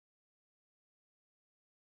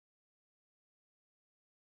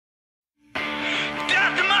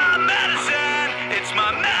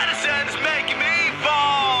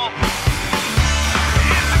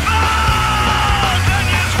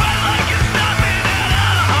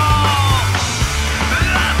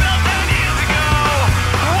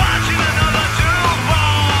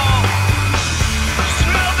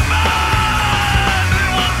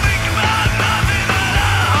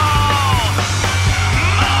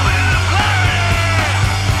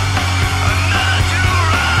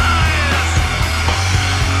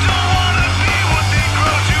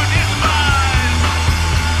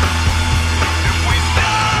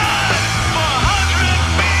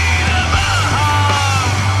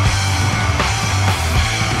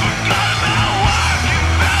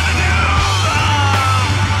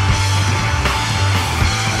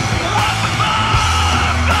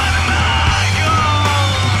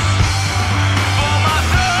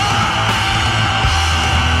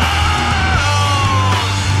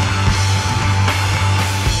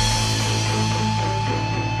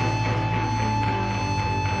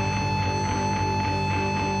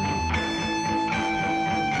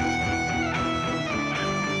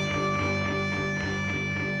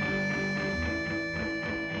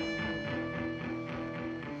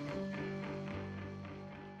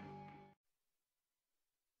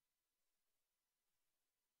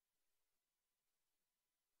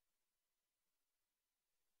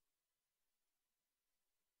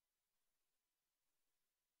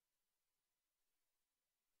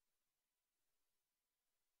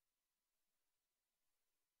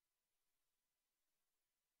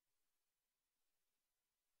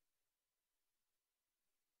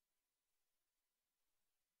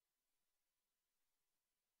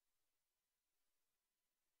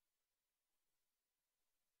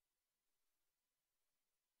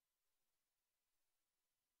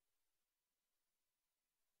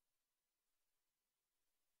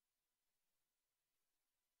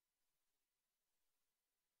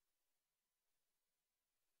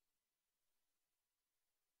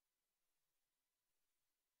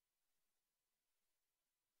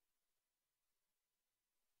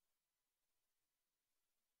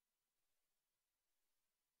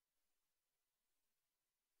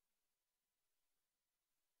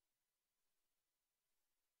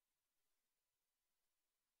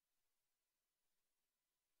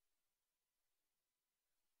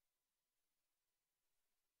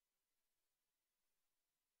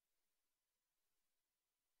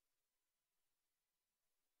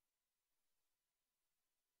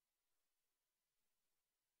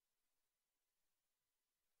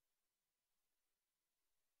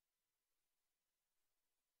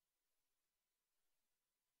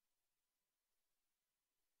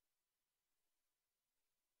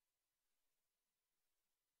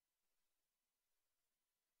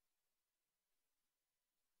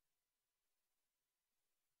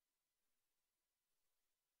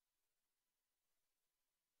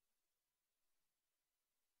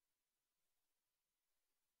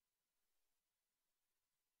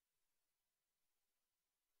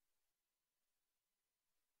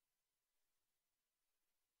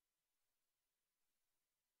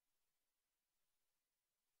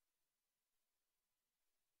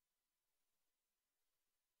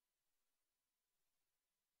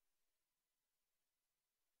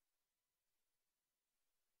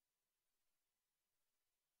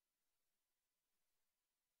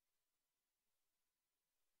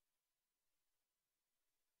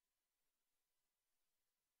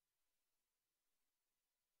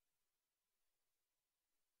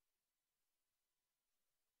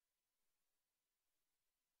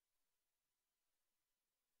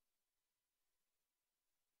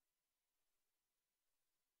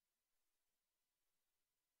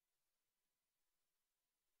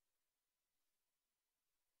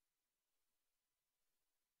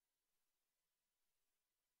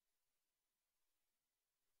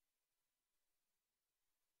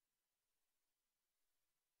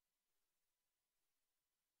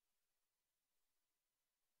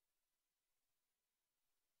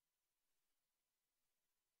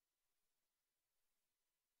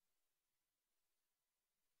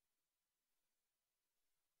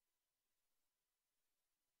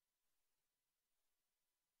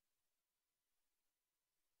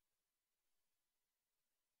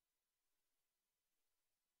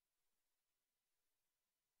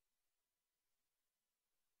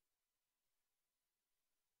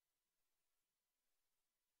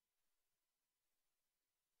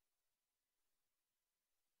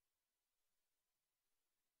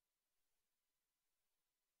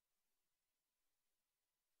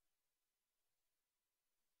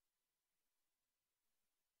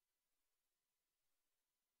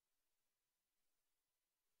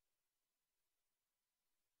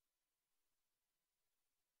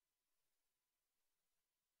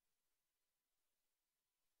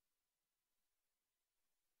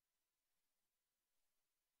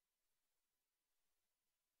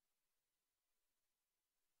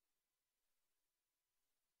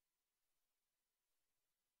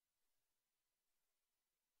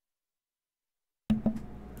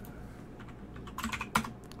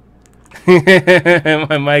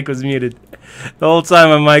My mic was muted. The whole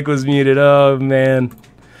time my mic was muted. Oh, man.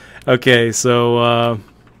 Okay, so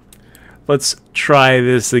let's try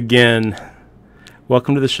this again.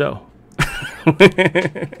 Welcome to the show.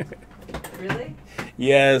 Really?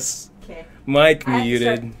 Yes. Okay. Mic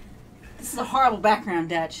muted. This is a horrible background,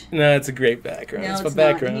 Dutch. No, it's a great background. No, it's it's my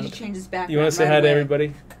background. Not. You need to change this background. You want to say right hi away. to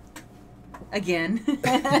everybody? Again.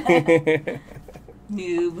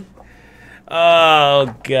 Noob.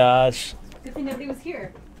 Oh, gosh. Good thing nobody was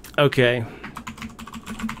here. Okay.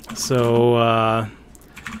 So,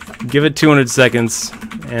 give it 200 seconds,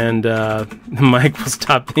 and the mic will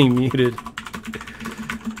stop being muted.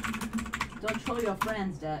 Don't troll your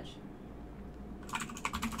friends, Dutch.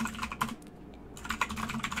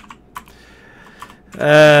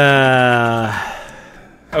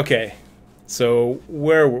 Okay. So,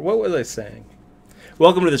 what was I saying?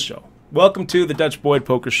 Welcome to the show. Welcome to the Dutch Boyd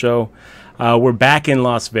Poker Show. We're back in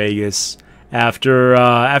Las Vegas after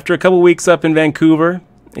a couple weeks up in Vancouver.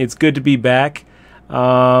 It's good to be back. It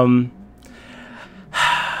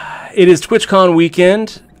is TwitchCon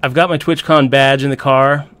weekend. I've got my TwitchCon badge in the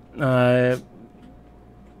car, but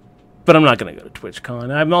I'm not going to go to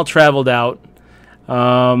TwitchCon. I'm all traveled out,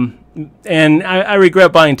 and I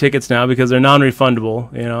regret buying tickets now because they're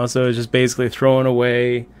non-refundable. You know, so it's just basically throwing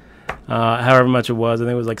away however much it was. I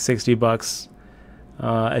think it was like $60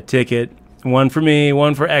 a ticket. One for me,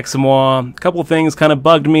 one for Eximois. A couple things kind of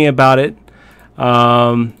bugged me about it.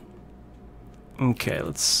 Okay,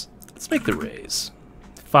 let's make the raise.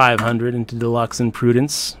 500 into Deluxe and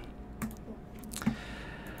Prudence.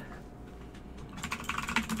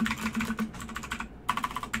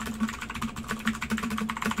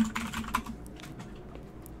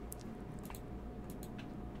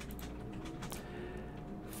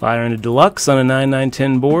 Fire into Deluxe on a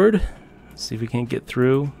 9-9-10 board. See if we can't get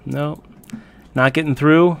through. No, not getting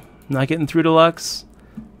through. Not getting through Deluxe.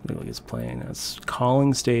 Look like it's playing. That's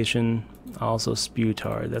Calling Station. Also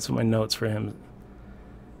Sputard. That's what my notes for him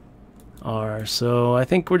are. So I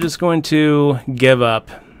think we're just going to give up.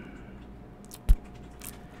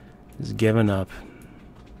 Just giving up.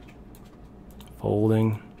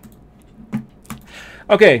 Folding.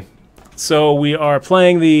 Okay. So we are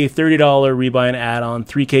playing the $30 rebuy and add-on,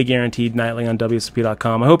 3K guaranteed nightly on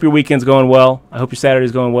WSOP.com. I hope your weekend's going well. I hope your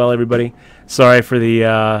Saturday's going well, everybody. Sorry for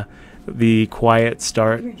the quiet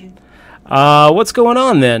start. What's going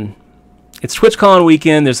on then? It's TwitchCon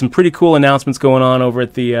weekend. There's some pretty cool announcements going on over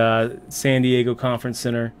at the San Diego Conference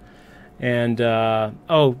Center. And,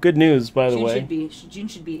 oh, good news, by the way. June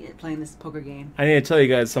should be playing this poker game. I need to tell you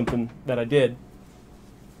guys something that I did.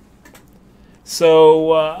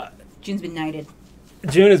 So, June's been knighted.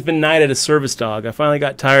 June has been knighted a service dog. I finally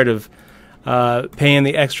got tired of paying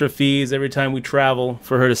the extra fees every time we travel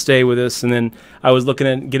for her to stay with us. And then I was looking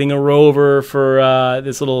at getting a rover for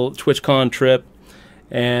this little TwitchCon trip.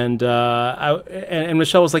 And and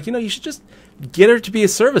Michelle was like, you know, you should just get her to be a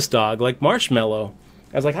service dog, like Marshmallow.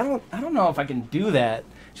 I was like, I don't know if I can do that.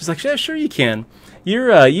 She's like, yeah, sure you can.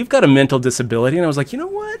 You've got a mental disability. And I was like, you know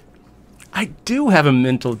what? I do have a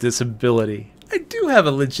mental disability. I do have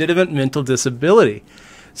a legitimate mental disability.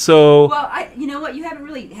 So, well, you know what? You haven't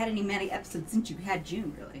really had any manic episodes since you had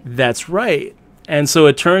June, really. That's right. And so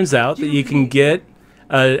it turns out that you can get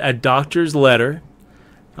a doctor's letter,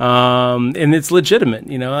 and it's legitimate.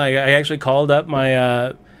 You know, I actually called up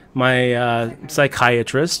my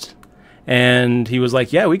psychiatrist, and he was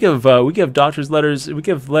like, "Yeah, we give doctor's letters. We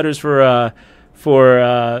give letters for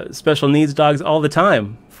special needs dogs all the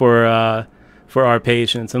time for our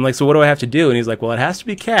patients." I'm like, "So what do I have to do?" And he's like, "Well, it has to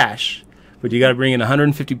be cash, but you got to bring in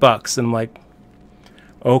 $150." And I'm like,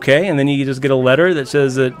 "Okay." And then you just get a letter that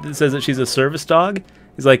says that she's a service dog.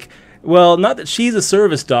 He's like, "Well, not that she's a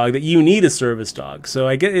service dog, that you need a service dog." So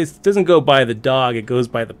I get it doesn't go by the dog; it goes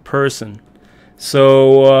by the person.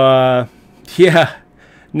 So yeah,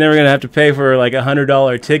 never gonna have to pay for like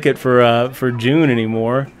 $100 ticket for June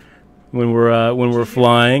anymore when we're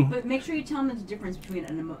flying. But make sure you tell them the difference between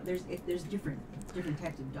there's different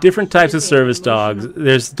types of dogs. Different types of service dogs.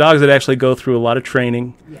 There's dogs that actually go through a lot of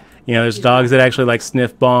training. Yeah. You know, there's dogs that actually like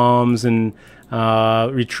sniff bombs and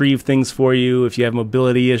retrieve things for you if you have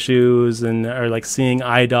mobility issues, and or like seeing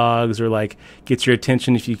eye dogs, or like gets your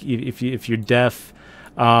attention if you're deaf.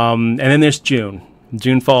 And then there's June.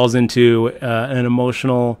 June falls into an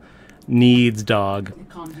emotional needs dog.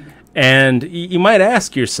 And you might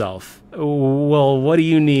ask yourself, well, what do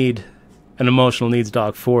you need an emotional needs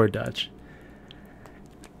dog for, Dutch?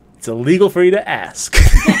 It's illegal for you to ask.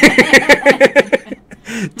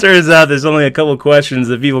 Turns out there's only a couple questions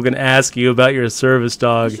that people can ask you about your service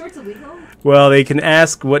dog. You sure it's illegal? Well, they can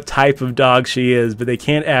ask what type of dog she is, but they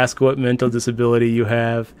can't ask what mental disability you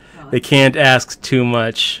have. They can't ask too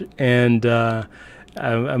much, and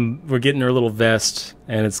we're getting her a little vest,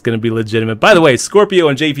 and it's going to be legitimate. By the way, Scorpio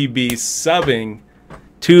and JPB subbing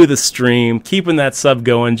to the stream, keeping that sub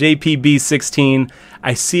going. JPB16,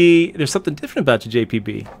 I see there's something different about you,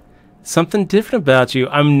 JPB. Something different about you.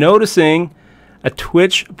 I'm noticing a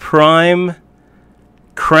Twitch Prime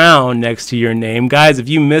crown next to your name. Guys, if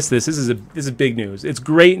you missed this is big news. It's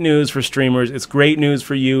great news for streamers. It's great news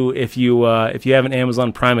for you if you have an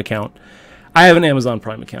Amazon Prime account. I have an Amazon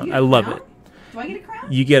Prime account. I love it. Do I get a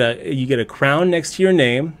crown? You get a crown next to your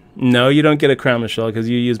name. No, you don't get a crown, Michelle, because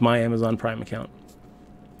you use my Amazon Prime account.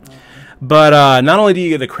 But not only do you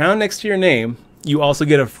get a crown next to your name, you also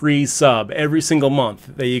get a free sub every single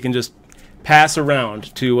month that you can just pass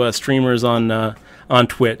around to streamers on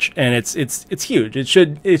Twitch, and it's huge. It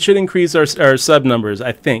should increase our sub numbers,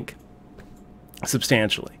 I think,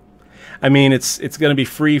 substantially. I mean, it's going to be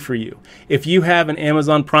free for you. If you have an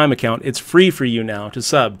Amazon Prime account, it's free for you now to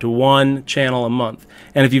sub to one channel a month.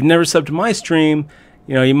 And if you've never subbed to my stream,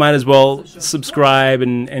 you know, you might as well subscribe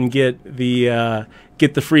and get the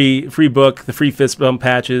free book, the free fist bump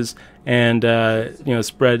patches, and you know,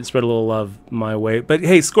 spread a little love my way. But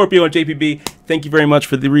hey, Scorpio and JPB, thank you very much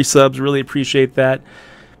for the resubs. Really appreciate that.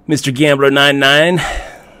 Mr.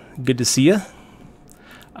 Gambler99, good to see you.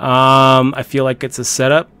 I feel like it's a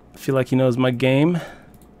setup. I feel like he knows my game.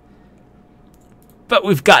 But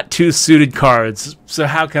we've got two suited cards, so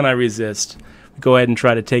how can I resist? Go ahead and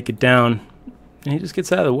try to take it down. And he just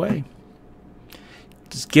gets out of the way.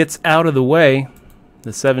 Just gets out of the way.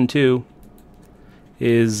 The 7-2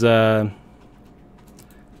 is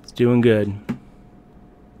doing good.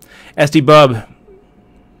 SD Bub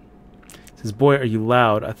says, "Boy, are you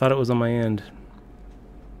loud? I thought it was on my end."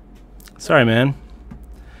 Sorry, man.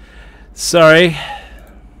 Sorry.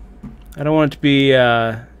 I don't want it to be.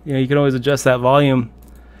 You know, you can always adjust that volume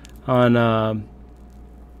on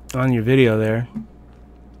your video there.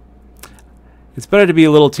 It's better to be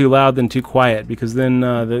a little too loud than too quiet, because then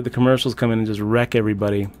the commercials come in and just wreck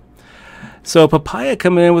everybody. So Papaya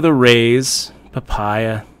coming in with a raise.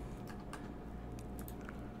 Papaya.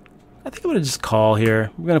 I think I'm going to just call here.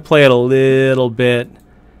 We're going to play it a little bit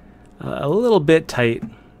tight,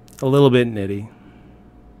 a little bit nitty.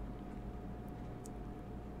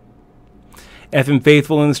 FM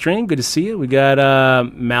Faithful in the stream, good to see you. We got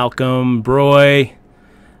Malcolm, Broy,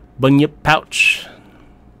 Bunyip Pouch,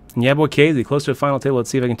 and yeah, boy Casey, close to a final table. Let's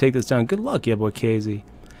see if I can take this down. Good luck, yeah, boy Casey.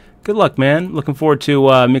 Good luck, man. Looking forward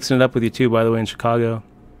to mixing it up with you too, by the way, in Chicago.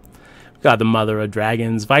 We got the Mother of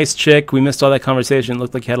Dragons. Vice Chick, we missed all that conversation. It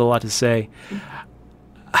looked like you had a lot to say.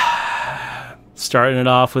 Starting it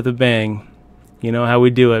off with a bang. You know how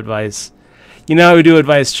we do it, Vice. You know how we do it,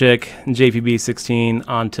 Vice Chick. And JPB16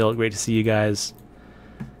 on tilt. Great to see you guys.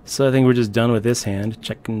 So I think we're just done with this hand.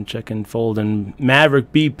 Checking, folding.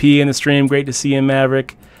 Maverick BP in the stream. Great to see you,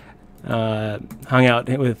 Maverick. Hung out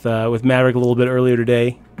with Maverick a little bit earlier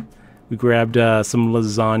today. We grabbed some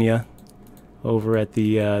lasagna over at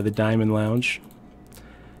the Diamond Lounge.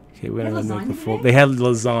 Okay, we're gonna make the full. They had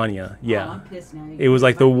lasagna. Yeah, it was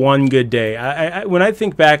like the one good day. I when I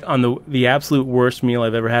think back on the absolute worst meal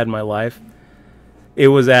I've ever had in my life, it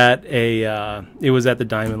was at the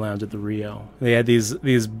Diamond Lounge at the Rio. They had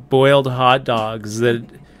these boiled hot dogs that.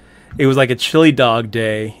 It was like a chili dog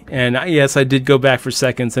day, and yes, I did go back for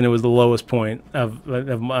seconds, and it was the lowest point of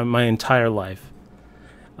my entire life.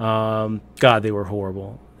 God, they were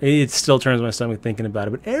horrible. It still turns my stomach thinking about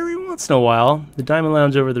it. But every once in a while, the Diamond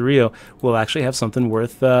Lounge over the Rio will actually have something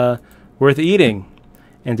worth eating.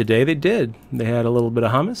 And today they did. They had a little bit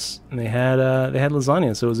of hummus, and they had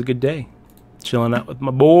lasagna, so it was a good day. Chilling out with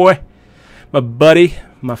my boy, my buddy,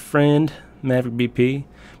 my friend, Maverick BP,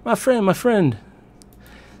 my friend.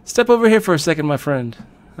 Step over here for a second, my friend.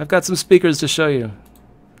 I've got some speakers to show you.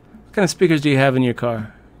 What kind of speakers do you have in your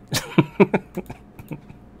car?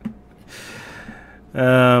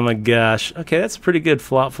 Oh my gosh. Okay, that's a pretty good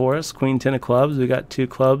flop for us. Queen 10 of clubs. We got 2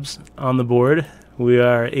 clubs on the board. We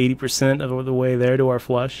are 80% of the way there to our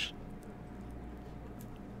flush.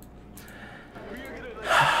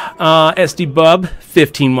 SD Bub,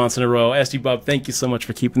 15 months in a row. SD Bub, thank you so much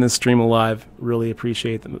for keeping this stream alive. Really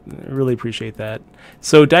appreciate that.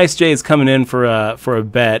 So Dice J is coming in for a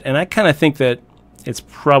bet, and I kind of think that it's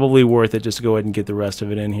probably worth it just to go ahead and get the rest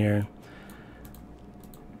of it in here.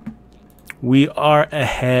 We are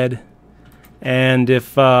ahead, and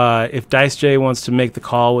if Dice J wants to make the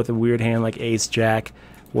call with a weird hand like Ace Jack,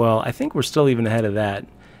 well, I think we're still even ahead of that.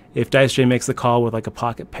 If Dice J makes the call with like a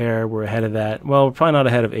pocket pair, we're ahead of that. Well, we're probably not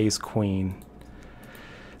ahead of Ace Queen.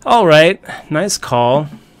 All right, nice call.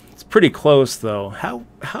 It's pretty close though. How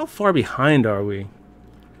far behind are we? I'm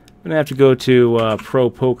gonna have to go to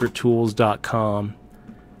propokertools.com,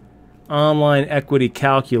 online equity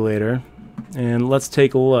calculator, and let's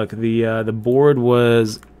take a look. The board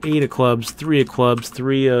was 8 of clubs, 3 of clubs,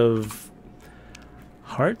 3 of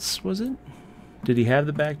hearts. Was it? Did he have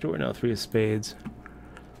the back door? No, 3 of spades.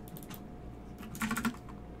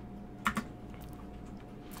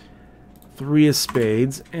 Three of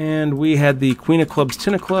spades, and we had the queen of clubs,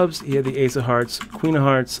 10 of clubs. He had the ace of hearts, queen of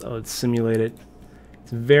hearts. Oh, let's simulate it.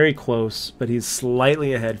 It's very close, but he's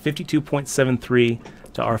slightly ahead, 52.73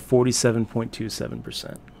 to our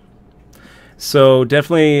 47.27%. So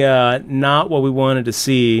definitely not what we wanted to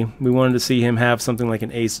see. We wanted to see him have something like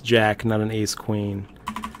an ace jack, not an ace queen.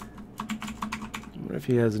 I wonder if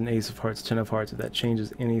he has an ace of hearts, 10 of hearts, if that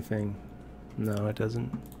changes anything. No, it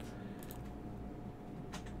doesn't.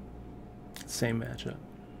 Same matchup.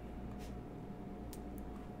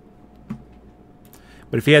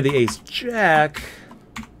 But if he had the ace jack,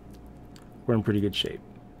 we're in pretty good shape.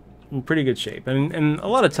 In pretty good shape. And a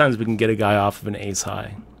lot of times we can get a guy off of an ace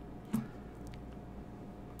high.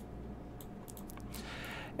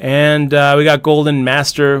 And we got Golden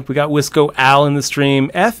Master. We got Wisco Al in the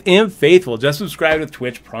stream. FM Faithful just subscribed to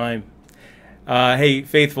Twitch Prime. Hey,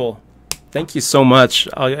 Faithful, thank you so much.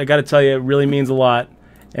 I got to tell you, it really means a lot.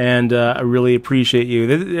 And I really appreciate you.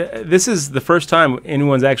 This is the first time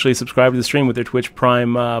anyone's actually subscribed to the stream with their Twitch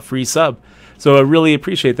Prime free sub. So I really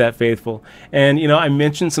appreciate that, Faithful. And, you know, I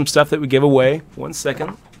mentioned some stuff that we give away. 1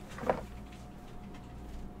 second.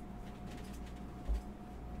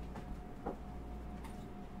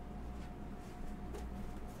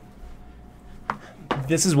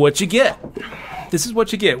 This is what you get. This is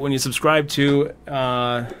what you get when you subscribe to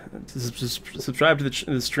the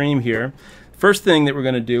stream here. First thing that we're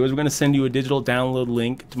going to do is we're going to send you a digital download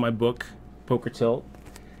link to my book, Poker Tilt.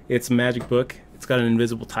 It's a magic book. It's got an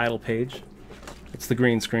invisible title page. It's the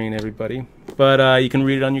green screen, everybody. But you can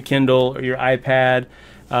read it on your Kindle or your iPad.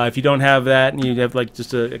 If you don't have that and you have like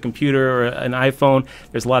just a computer or an iPhone,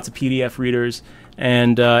 there's lots of PDF readers.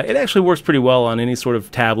 And it actually works pretty well on any sort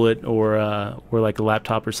of tablet or like a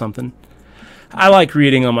laptop or something. I like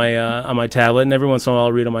reading on my tablet, and every once in a while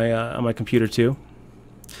I'll read on my computer too.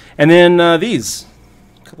 And then these,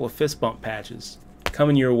 a couple of fist bump patches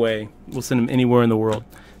coming your way. We'll send them anywhere in the world.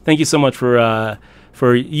 Thank you so much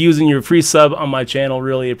for using your free sub on my channel.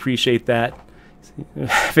 Really appreciate that.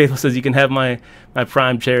 Faithful says you can have my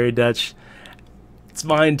Prime Cherry Dutch. It's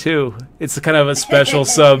mine too. It's kind of a special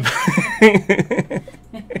sub.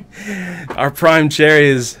 Our Prime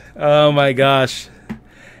Cherries. Oh my gosh.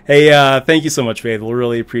 Hey, thank you so much, Faithful.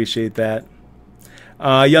 Really appreciate that.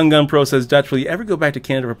 Young Gun Pro says, Dutch, will you ever go back to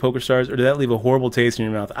Canada for Poker Stars, or did that leave a horrible taste in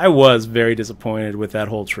your mouth? I was very disappointed with that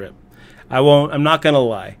whole trip. I'm not going to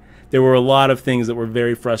lie. There were a lot of things that were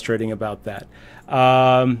very frustrating about that.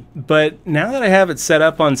 But now that I have it set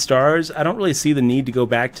up on Stars, I don't really see the need to go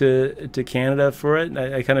back to Canada for it.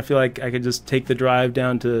 I kind of feel like I could just take the drive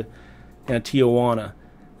down to Tijuana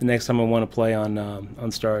the next time I want to play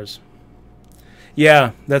on Stars.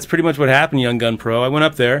 Yeah, that's pretty much what happened, Young Gun Pro. I went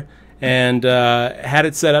up there and had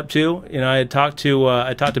it set up too. You know, I talked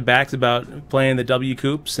to Bax about playing the W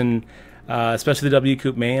Coops, and especially the W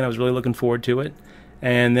Coop main. I was really looking forward to it.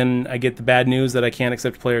 And then I get the bad news that I can't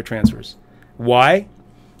accept player transfers. Why?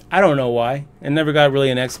 I don't know why. I never got really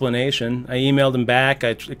an explanation. I emailed him back.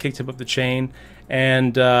 I kicked him up the chain,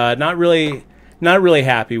 and not really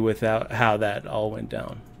happy with how that all went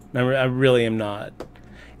down. I really am not.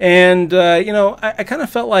 And you know, I kind of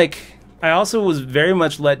felt like I also was very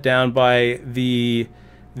much let down by the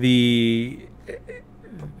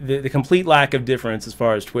complete lack of difference as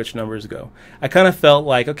far as Twitch numbers go. I kind of felt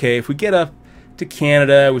like, okay, if we get up to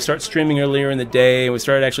Canada, we start streaming earlier in the day, and we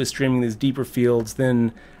start actually streaming these deeper fields,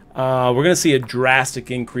 then we're going to see a drastic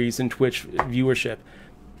increase in Twitch viewership.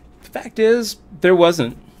 The fact is, there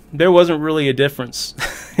wasn't really a difference.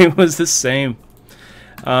 It was the same.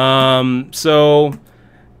 So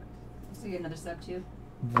get another sub too.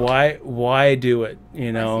 Why do it?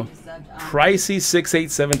 You know, Pricey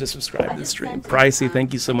 687 to subscribe to the stream. Pricey,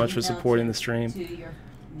 thank you so much for supporting the stream. To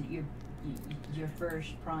your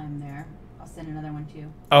first Prime there. I'll send another one too.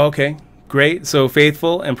 Oh, okay, great. So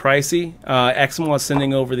Faithful and Pricey, Exmo is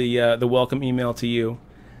sending over the welcome email to you.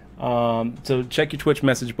 So check your Twitch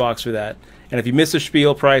message box for that. And if you missed a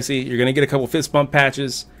spiel, Pricey, you're going to get a couple fist bump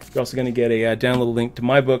patches. You're also going to get a download link to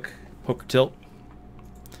my book, Poker Tilt.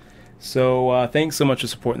 So thanks so much for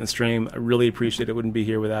supporting the stream. I really appreciate it. Wouldn't be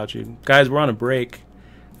here without you. Guys, we're on a break.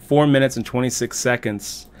 4 minutes and 26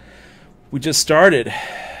 seconds. We just started.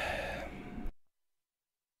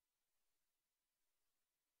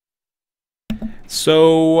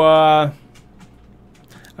 So I'm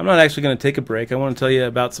not actually going to take a break. I want to tell you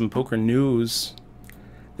about some poker news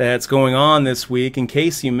that's going on this week. In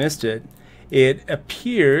case you missed it, it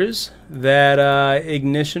appears that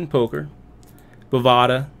Ignition Poker,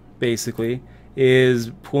 Bovada, basically,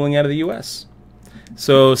 is pulling out of the U.S.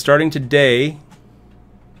 So starting today,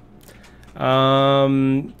 you're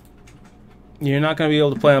not going to be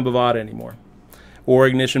able to play on Bovada anymore, or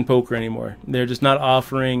Ignition Poker anymore. They're just not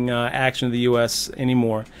offering action to the U.S.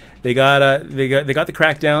 anymore. They got the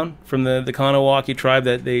crackdown from the Kanawaki tribe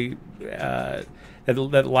that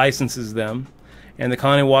that licenses them, and the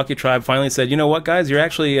Kanawaki tribe finally said, you know what, guys, you're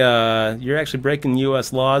actually breaking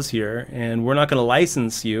U.S. laws here, and we're not going to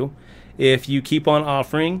license you if you keep on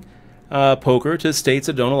offering poker to states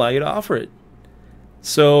that don't allow you to offer it.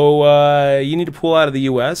 So you need to pull out of the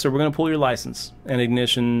U.S. or we're going to pull your license. And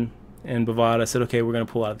Ignition and Bovada said, okay, we're going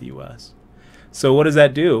to pull out of the U.S. So what does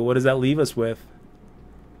that do? What does that leave us with?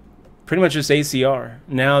 Pretty much just ACR.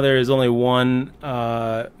 Now there is only one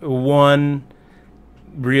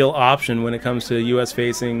real option when it comes to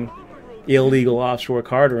U.S.-facing illegal offshore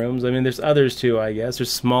card rooms. I mean, there's others too, I guess.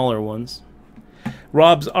 There's smaller ones.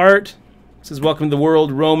 Rob's Art says, welcome to the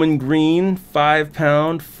world, Roman Green, 5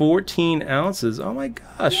 pound, 14 ounces. Oh my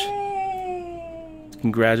gosh. Yay.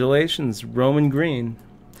 Congratulations, Roman Green.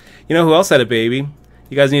 You know who else had a baby?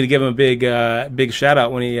 You guys need to give him a big shout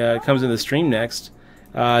out when he comes into the stream next.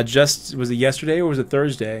 Was it yesterday or was it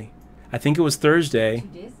Thursday? I think it was Thursday.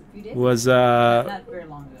 Was not very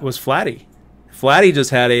long ago. Was Flatty. Flatty just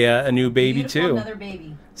had a new baby too. Another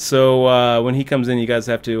baby. So when he comes in, you guys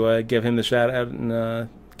have to give him the shout out and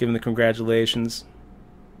give him the congratulations.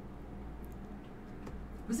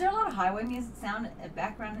 Was there a lot of highway music sound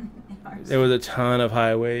background in ours? There was a ton of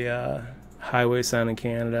highway sound in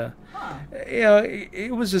Canada. Huh. You know,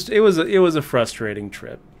 it was a frustrating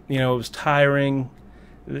trip. You know, it was tiring.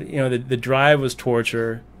 You know, the drive was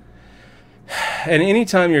torture. And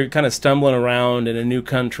anytime you're kind of stumbling around in a new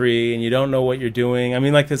country and you don't know what you're doing, I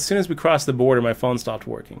mean, like as soon as we crossed the border, my phone stopped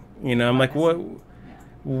working. You know, I'm like,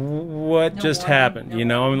 what just happened? You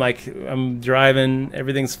know, I'm like, I'm driving,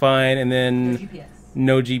 everything's fine, and then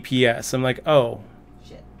no GPS. I'm like, oh,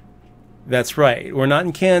 shit. That's right. We're not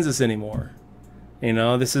in Kansas anymore. You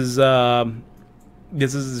know, this is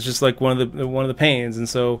just like one of the pains, and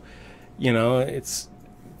so, you know, it's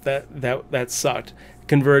that sucked.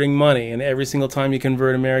 Converting money, and every single time you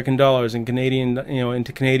convert American dollars and Canadian,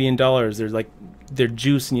 into Canadian dollars, they're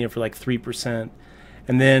juicing you for like 3%,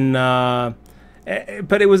 and then,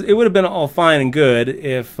 but it would have been all fine and good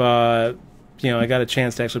if I got a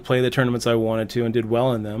chance to actually play the tournaments I wanted to and did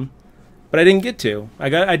well in them, but I didn't get to.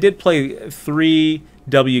 I did play 3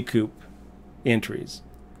 WSOP entries,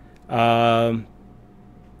 and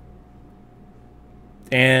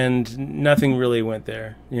nothing really went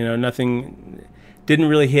there. You know, nothing. Didn't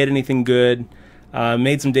really hit anything good.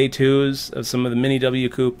 Made some day 2s of some of the mini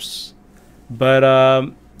WSOPs, but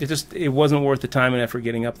it wasn't worth the time and effort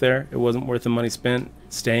getting up there. It wasn't worth the money spent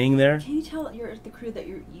staying there. Can you tell the crew that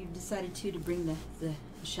you decided to bring the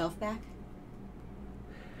shelf back?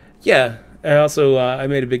 Yeah, I also I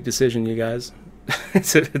made a big decision, you guys.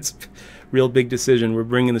 it's a real big decision. We're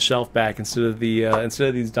bringing the shelf back instead of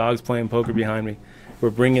these dogs playing poker behind me.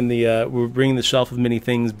 We're bringing the shelf of many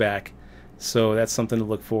things back. So that's something to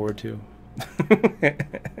look forward to.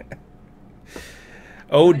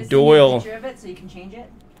 Oh, Doyle. Picture of it so you can change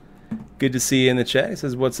it. Good to see you in the chat. He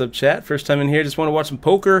says, what's up, chat? First time in here. Just want to watch some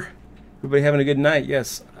poker. Everybody having a good night?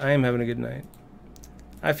 Yes, I am having a good night.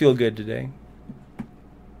 I feel good today.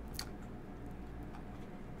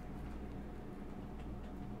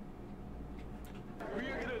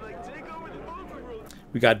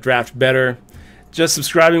 We got Draft Better just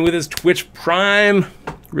subscribing with his Twitch Prime.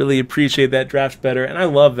 Really appreciate that, Draft Better, and I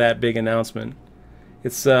love that big announcement.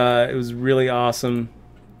 It was really awesome.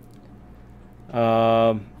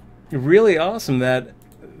 Really awesome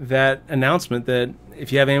that announcement that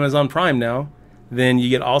if you have Amazon Prime now, then you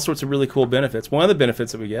get all sorts of really cool benefits. One of the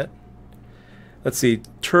benefits that we get, let's see,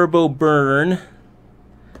 Turbo Burn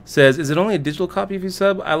says, is it only a digital copy if you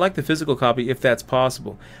sub? I like the physical copy if that's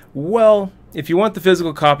possible. Well, if you want the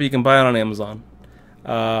physical copy, you can buy it on Amazon.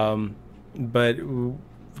 But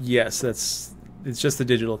yes, it's just the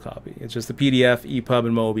digital copy. It's just the PDF, EPUB,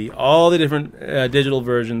 and Mobi, all the different digital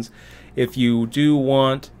versions. If you do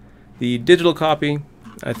want the digital copy,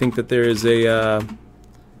 I think that there is a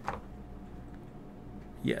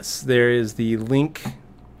yes, there is the link.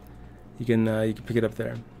 You can pick it up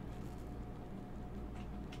there.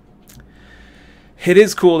 It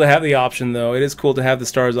is cool to have the option, though. It is cool to have the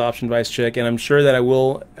Stars option, Vice Chick, and I'm sure that I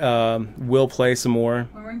will play some more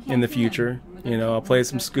in the future. When You know, I'll play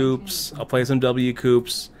some scoops. I'll play some W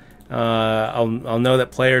coops. I'll know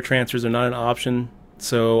that player transfers are not an option,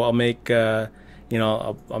 so I'll make I'll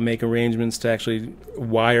make arrangements to actually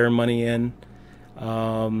wire money in.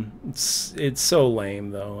 It's so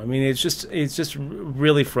lame though. I mean, it's just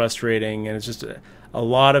really frustrating, and it's just a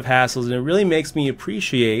lot of hassles, and it really makes me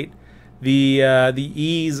appreciate the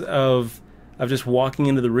ease of just walking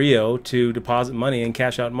into the Rio to deposit money and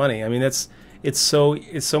cash out money. I mean, it's so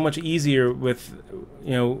much easier with,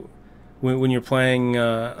 you know, when you're playing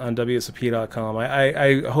on WSOP.com.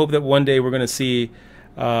 I hope that one day we're going to see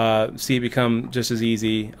it become just as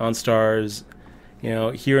easy on Stars, you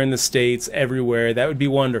know, here in the States, everywhere. That would be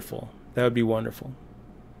wonderful. That would be wonderful.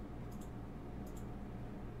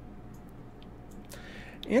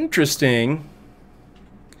 Interesting.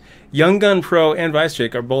 Young Gun Pro and Vice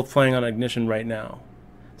Chick are both playing on Ignition right now.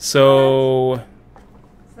 So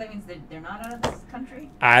that means they're not out of this country?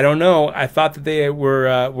 I don't know. I thought that they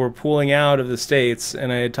were pulling out of the States,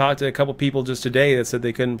 and I had talked to a couple people just today that said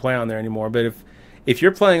they couldn't play on there anymore. But if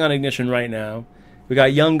you're playing on Ignition right now, we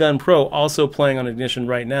got Young Gun Pro also playing on Ignition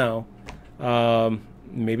right now.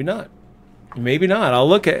 Maybe not. Maybe not. I'll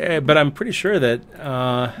look at it, but I'm pretty sure that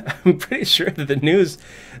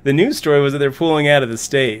the news story was that they're pulling out of the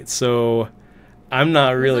States. So I'm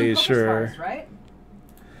not really sure. Stars, right?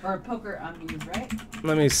 Or poker news, right?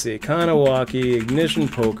 Let me see. Kanawaki, Ignition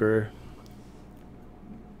Poker.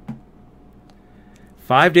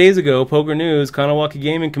 5 days ago, Poker News, Kanawaki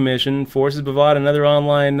Gaming Commission forces Bavad and other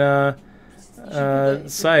online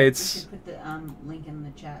sites. You should put the link in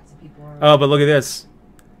the chat so people are... Oh, but look at this.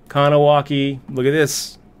 Kanawaki, look at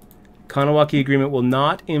this. Kanawaki agreement will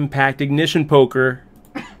not impact Ignition Poker.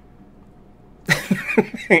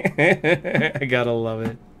 I gotta love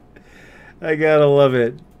it. I gotta love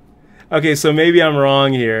it. Okay, so maybe I'm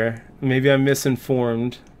wrong here. Maybe I'm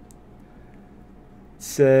misinformed. It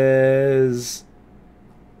says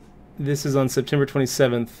this is on September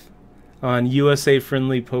 27th on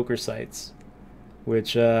USA-friendly poker sites,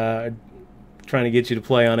 which are trying to get you to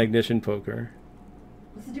play on Ignition Poker.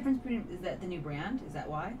 What's the difference between, is that the new brand? Is that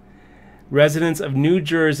why? Residents of New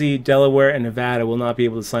Jersey, Delaware, and Nevada will not be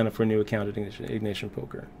able to sign up for a new account at Ignition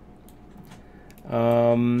Poker.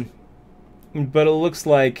 But it looks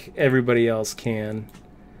like everybody else can.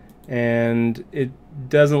 And it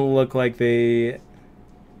doesn't look like the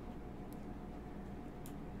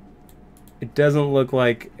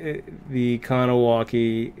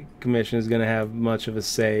Kanawaki Commission is going to have much of a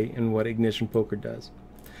say in what Ignition Poker does.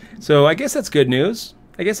 So I guess that's good news.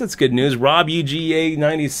 Rob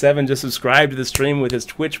UGA97 just subscribed to the stream with his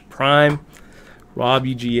Twitch Prime. Rob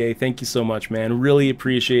UGA, thank you so much, man. Really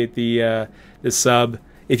appreciate the sub.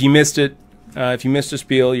 If you missed it, if you missed a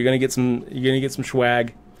spiel, you're gonna get some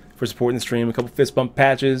swag for supporting the stream. A couple fist bump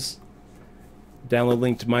patches. Download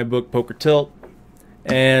link to my book Poker Tilt,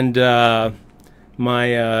 and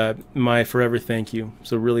my forever thank you.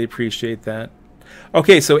 So really appreciate that.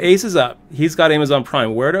 Okay, so Ace is up. He's got Amazon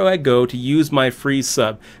Prime. Where do I go to use my free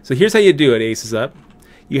sub? So here's how you do it, Ace is up.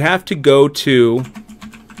 You have to go to,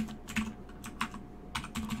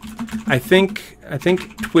 I think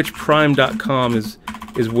twitchprime.com is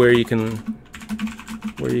where you can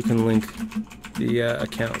link the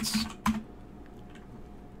accounts.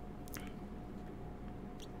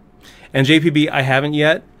 And JPB, I haven't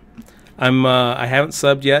yet. I haven't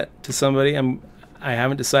subbed yet to somebody. I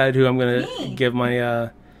haven't decided who I'm going to give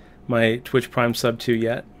my my Twitch Prime sub to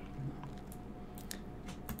yet.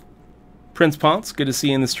 Prince Ponce, good to see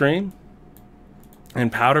you in the stream.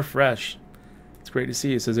 And Powder Fresh, it's great to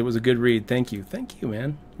see you. Says it was a good read. Thank you,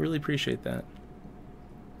 man. Really appreciate that.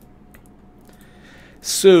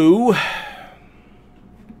 So,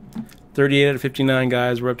 38 out of 59,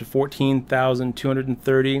 guys. We're up to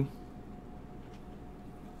 14,230.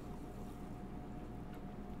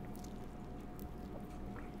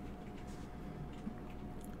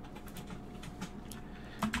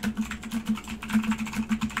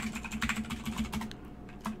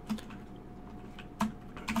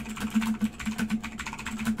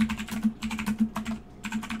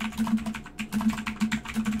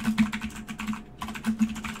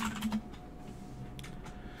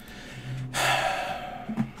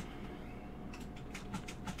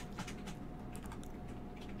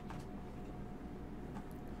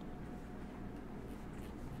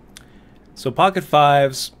 So pocket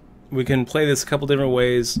fives, we can play this a couple different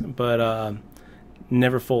ways, but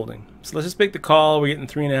never folding. So let's just make the call. We're getting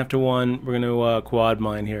 3.5 to 1. We're going to quad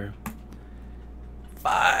mine here.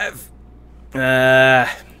 5. I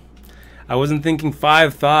wasn't thinking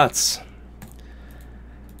 5 thoughts.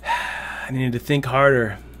 I needed to think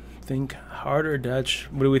harder. Think Harder Dutch.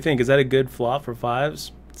 What do we think? Is that a good flop for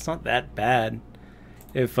 5s? It's not that bad.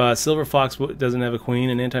 If Silver Fox doesn't have a queen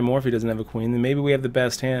and Anti-Morphe doesn't have a queen, then maybe we have the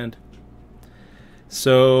best hand.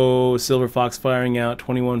 So Silver Fox firing out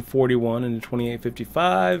 21-41 into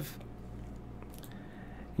 28-55.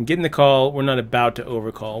 And getting the call, we're not about to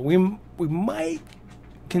overcall. We might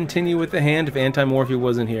continue with the hand if Anti-Morphe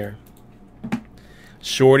wasn't here.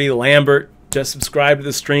 Shorty Lambert just subscribed to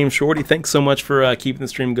the stream. Shorty, thanks so much for keeping the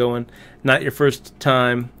stream going. Not your first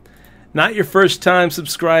time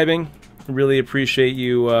subscribing. Really appreciate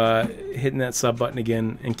you hitting that sub button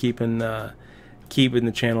again and keeping the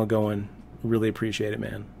channel going. Really appreciate it,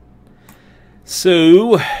 man.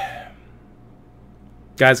 So,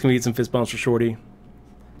 guys, can we get some fist bumps for Shorty?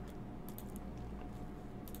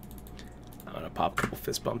 I'm gonna pop a couple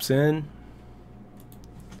fist bumps in.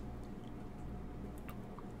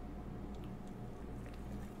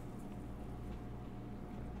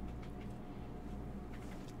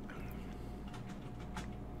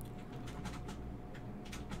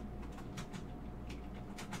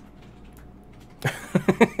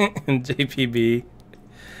 And JPB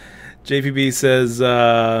says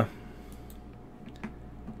by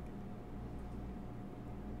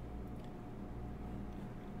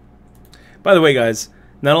the way, guys,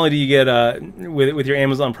 not only do you get with your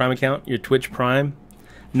Amazon Prime account, your Twitch Prime,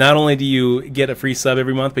 not only do you get a free sub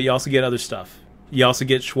every month, but you also get other stuff. You also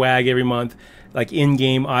get swag every month, like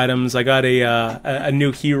in-game items. I got a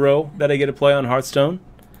new hero that I get to play on Hearthstone,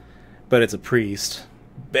 but it's a priest.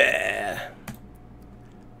 Bah.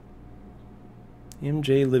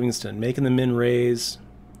 MJ Livingston making the min raise.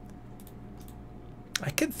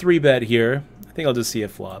 I could 3-bet here. I think I'll just see a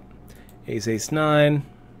flop. Ace, Ace, 9. I'm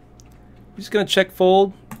just going to check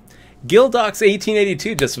fold.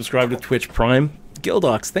 Gildox1882 just subscribed to Twitch Prime.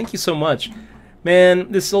 Gildox, thank you so much.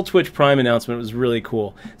 Man, this little Twitch Prime announcement was really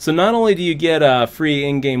cool. So not only do you get free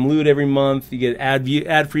in-game loot every month, you get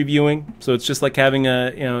ad-free viewing. So it's just like having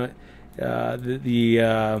a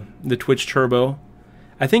the Twitch Turbo.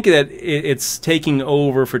 I think that it's taking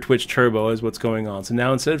over for Twitch Turbo is what's going on. So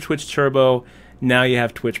now instead of Twitch Turbo, now you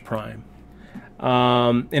have Twitch Prime.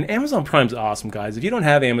 And Amazon Prime's awesome, guys. If you don't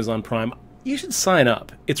have Amazon Prime, you should sign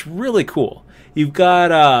up. It's really cool. You've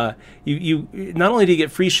got you not only do you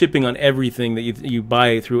get free shipping on everything that you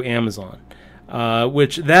buy through Amazon,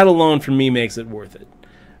 which that alone for me makes it worth it,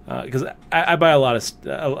 because I buy a lot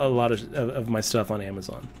of my stuff on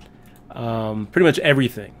Amazon. Pretty much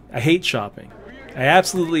everything. I hate shopping. I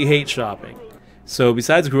absolutely hate shopping. So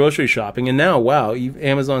besides grocery shopping, and now, wow,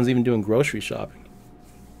 Amazon's even doing grocery shopping.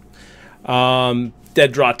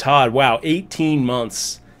 Dead Draw Todd, wow, 18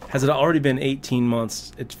 months. Has it already been 18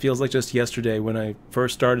 months? It feels like just yesterday when I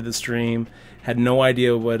first started the stream. Had no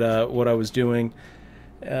idea what I was doing.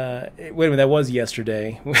 Wait a minute, that was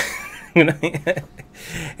yesterday.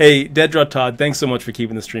 Hey, Dead Draw Todd, thanks so much for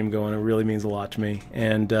keeping the stream going. It really means a lot to me,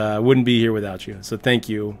 and I wouldn't be here without you. So thank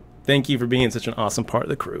you. Thank you for being such an awesome part of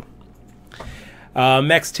the crew.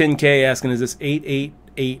 Mex10K asking, is this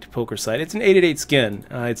 888 poker site? It's an 888 skin.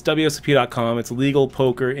 It's WSOP.com. It's legal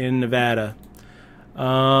poker in Nevada.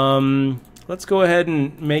 Let's go ahead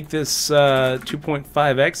and make this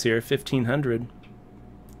 2.5x here, 1500.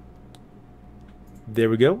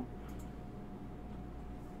 There we go.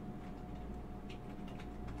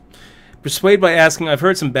 Persuade by asking, I've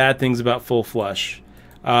heard some bad things about full flush.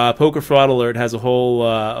 Poker Fraud Alert has a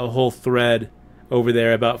whole thread over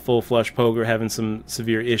there about full flush poker having some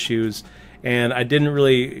severe issues, and I didn't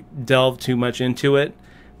really delve too much into it.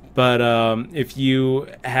 But if you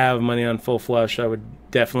have money on full flush, I would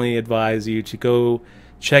definitely advise you to go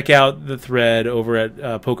check out the thread over at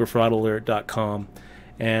pokerfraudalert.com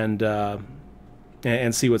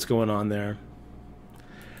and see what's going on there.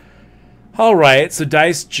 All right, so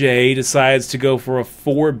Dice J decides to go for a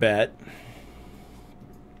 4-bet.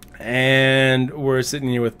 And we're sitting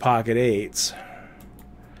here with pocket 8s.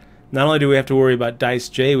 Not only do we have to worry about Dice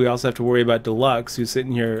J, we also have to worry about Deluxe, who's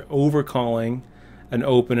sitting here overcalling an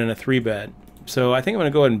open and a 3-bet. So I think I'm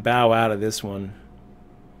going to go ahead and bow out of this one.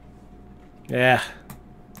 Yeah.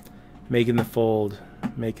 Making the fold.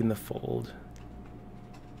 Making the fold.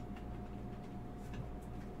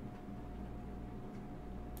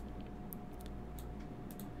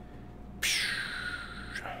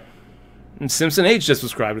 And Simpson H just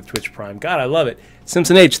subscribed to Twitch Prime. God, I love it.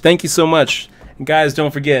 Simpson H, thank you so much. And guys, don't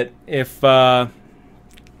forget, if I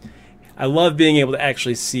love being able to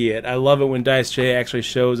actually see it. I love it when Dice J actually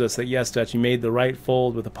shows us that yes, Dutch, you made the right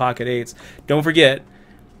fold with the pocket 8s. Don't forget,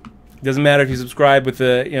 it doesn't matter if you subscribe with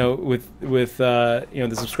the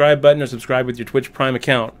the subscribe button or subscribe with your Twitch Prime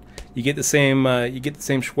account. You get the same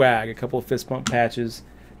swag, a couple of fist bump patches,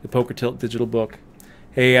 the Poker Tilt digital book.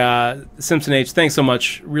 Hey, Simpson H, thanks so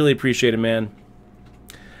much. Really appreciate it, man.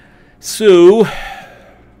 So,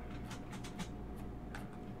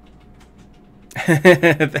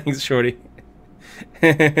 thanks, Shorty.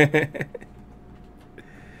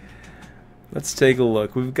 Let's take a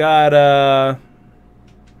look. We've got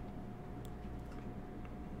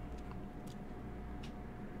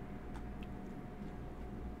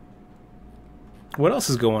what else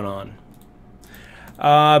is going on?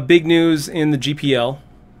 Big news in the GPL,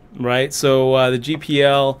 right? So the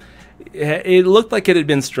GPL, it looked like it had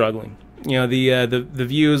been struggling. You know, the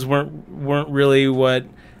views weren't really what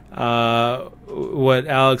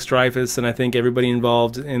Alex Dreyfus and I think everybody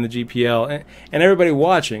involved in the GPL and everybody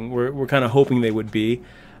watching were kind of hoping they would be.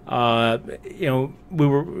 You know,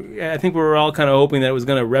 I think we were all kind of hoping that it was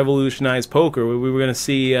going to revolutionize poker. We were going to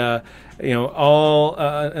see, you know,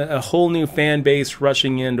 a whole new fan base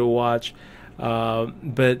rushing in to watch.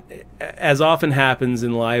 But as often happens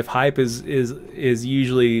in life, hype is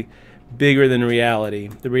usually bigger than reality.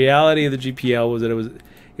 The reality of the GPL was that it was,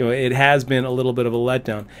 you know, it has been a little bit of a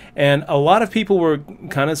letdown, and a lot of people were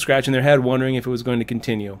kind of scratching their head, wondering if it was going to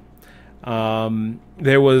continue.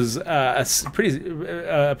 There was a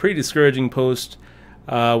pretty discouraging post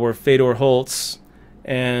where Fedor Holtz,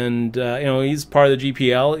 and you know, he's part of the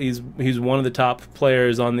GPL. He's one of the top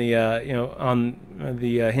players on the you know, on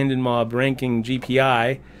the Hindenmob ranking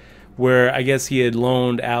GPI, where I guess he had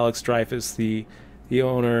loaned Alex Dreyfus, the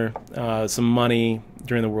owner, some money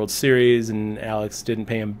during the World Series, and Alex didn't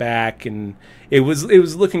pay him back, and it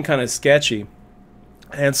was looking kind of sketchy.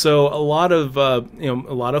 And so a lot of you know,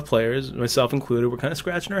 a lot of players, myself included, were kind of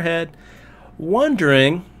scratching our head,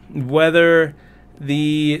 wondering whether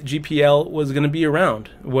the GPL was going to be around,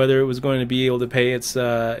 whether it was going to be able to pay its you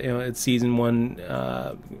know, its season one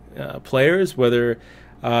players, whether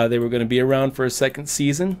they were going to be around for a second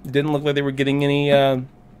season. It didn't look like they were getting any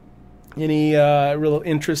real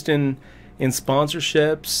interest in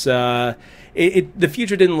sponsorships. The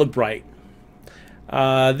future didn't look bright.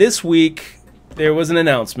 This week there was an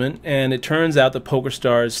announcement, and it turns out that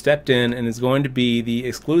PokerStars stepped in and is going to be the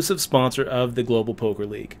exclusive sponsor of the Global Poker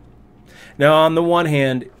League. Now, on the one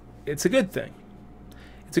hand, it's a good thing.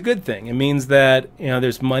 It's a good thing. It means that, you know,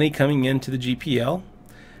 there's money coming into the GPL.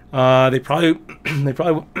 They probably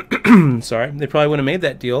sorry, they probably wouldn't have made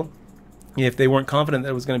that deal if they weren't confident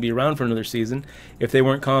that it was going to be around for another season, if they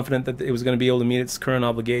weren't confident that it was going to be able to meet its current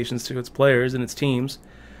obligations to its players and its teams.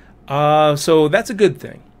 So that's a good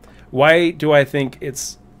thing. Why do I think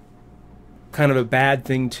it's kind of a bad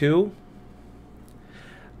thing too?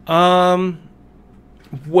 Well,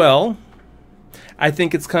 I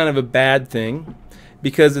think it's kind of a bad thing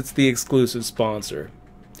because it's the exclusive sponsor.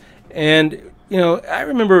 And, you know, I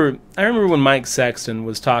remember when Mike Sexton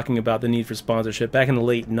was talking about the need for sponsorship back in the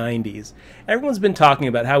late 90s. Everyone's been talking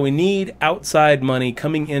about how we need outside money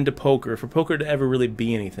coming into poker for poker to ever really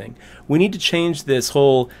be anything. We need to change this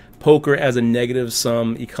whole poker as a negative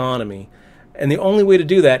sum economy. And the only way to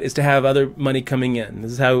do that is to have other money coming in.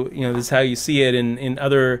 This is how, you know, this is how you see it in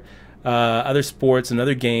other sports and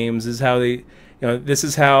other games. This is how they, you know, this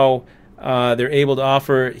is how they're able to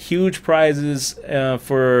offer huge prizes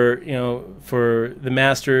for, you know, for the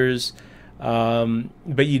Masters,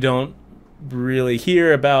 but you don't really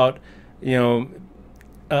hear about, you know,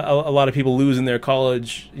 a lot of people losing their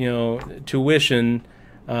college, you know, tuition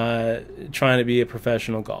trying to be a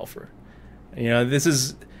professional golfer. You know, this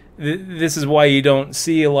is why you don't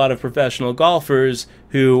see a lot of professional golfers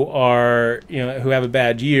who are, you know, who have a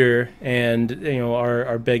bad year and, you know,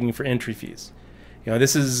 are begging for entry fees. You know,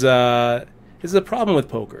 this is a problem with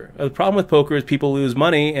poker. The problem with poker is people lose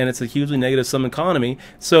money, and it's a hugely negative sum economy.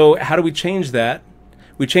 So how do we change that?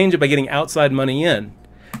 We change it by getting outside money in.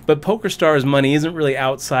 But PokerStars money isn't really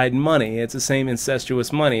outside money. It's the same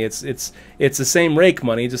incestuous money. It's the same rake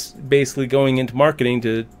money, just basically going into marketing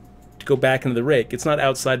to go back into the rake. It's not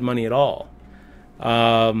outside money at all.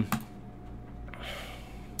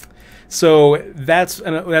 So that's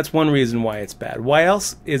one reason why it's bad. Why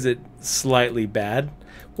else is it slightly bad?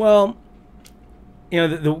 Well, you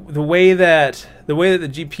know, the way that the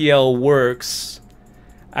GPL works,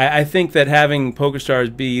 I think that having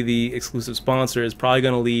PokerStars be the exclusive sponsor is probably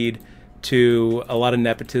going to lead to a lot of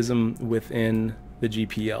nepotism within the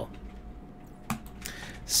GPL.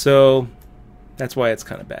 So that's why it's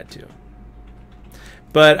kind of bad too.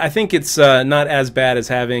 But I think it's not as bad as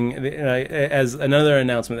having as another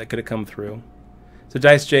announcement that could have come through. So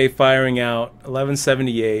Dice J firing out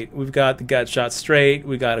 1178. We've got the gut shot straight.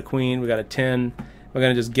 We got a queen. We got a 10. We're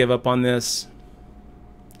gonna just give up on this.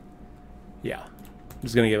 Yeah, I'm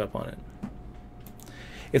just gonna give up on it.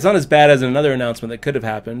 it's not as bad as another announcement that could have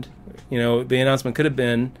happened. You know, the announcement could have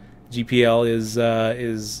been GPL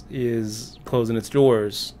is closing its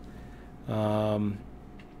doors,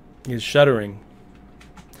 is shuttering,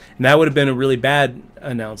 and that would have been a really bad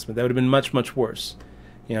announcement. That would have been much, much worse.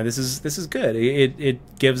 You know, this is good.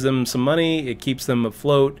 It gives them some money. It keeps them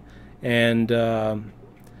afloat, and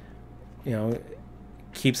you know,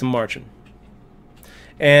 keeps them marching.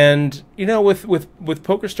 And you know, with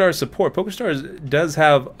PokerStars support, PokerStars does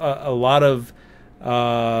have a lot of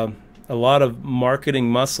marketing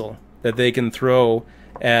muscle that they can throw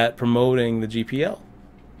at promoting the GPL.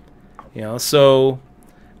 You know, so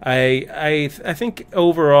I think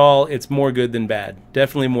overall it's more good than bad.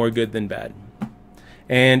 Definitely more good than bad.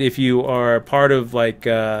 And if you are part of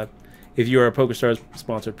if you are a PokerStars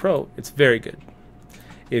sponsored pro, it's very good.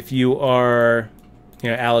 If you are, you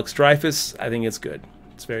know, Alex Dreyfus, I think it's good.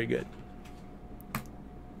 It's very good.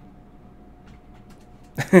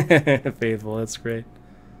 Faithful, that's great.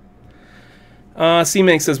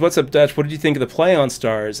 C-Manx says, "What's up, Dutch? What did you think of the play on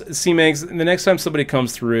Stars?" C-Manx, the next time somebody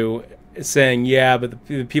comes through saying, "Yeah, but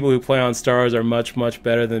the people who play on Stars are much, much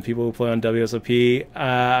better than the people who play on WSOP,"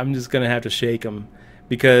 I'm just gonna have to shake them,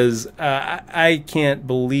 because I can't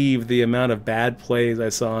believe the amount of bad plays I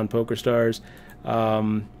saw on PokerStars.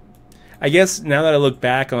 I guess now that I look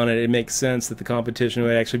back on it, it makes sense that the competition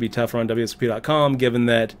would actually be tougher on WSOP.com, given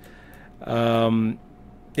that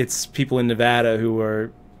it's people in Nevada who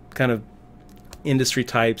are kind of industry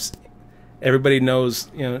types. Everybody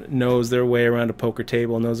knows their way around a poker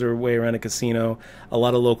table, knows their way around a casino. A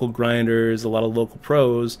lot of local grinders, a lot of local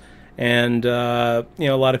pros, and a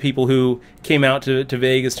lot of people who came out to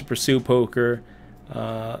Vegas to pursue poker.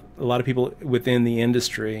 A lot of people within the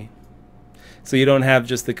industry. So you don't have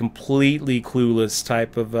just the completely clueless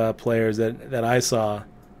type of players that I saw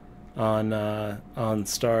on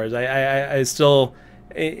Stars. I still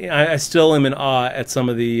am in awe at some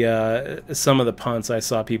of the punts I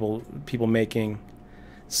saw people making.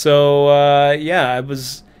 So yeah,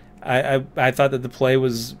 I thought that the play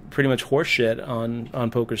was pretty much horseshit on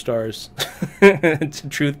PokerStars.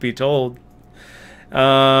 Truth be told,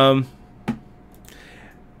 the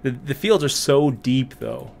fields are so deep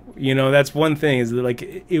though. You know, that's one thing, is that like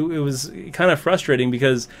it was kind of frustrating,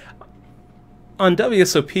 because on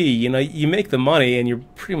WSOP, you know, you make the money and you're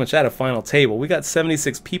pretty much at a final table. We got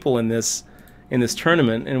 76 people in this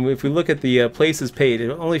tournament, and if we look at the places paid,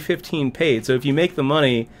 only 15 paid. So if you make the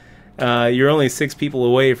money, you're only 6 people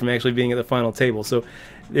away from actually being at the final table. So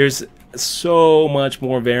there's so much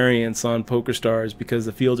more variance on PokerStars because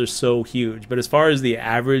the fields are so huge. But as far as the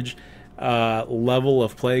average level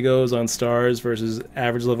of play goes on Stars versus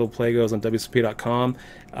average level of play goes on WSOP.com,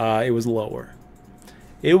 it was lower.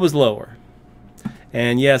 It was lower.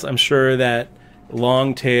 And yes, I'm sure that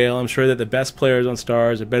long tail, I'm sure that the best players on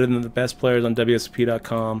Stars are better than the best players on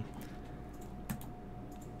WSOP.com.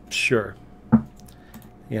 Sure.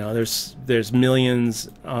 You know, there's millions,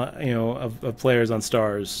 of players on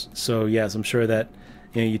Stars. So yes, I'm sure that,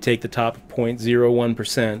 you know, you take the top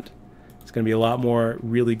 0.01%. It's going to be a lot more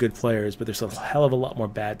really good players, but there's a hell of a lot more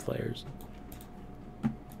bad players.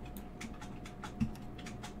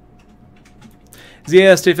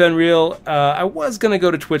 Zia, Stefan Real. I was going to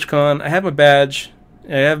go to TwitchCon. I have my badge.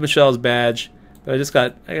 I have Michelle's badge, but I just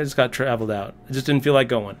got traveled out. I just didn't feel like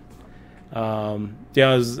going.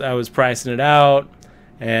 Yeah, I was pricing it out,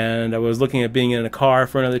 and I was looking at being in a car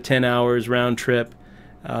for another 10 hours round trip,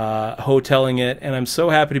 hoteling it, and I'm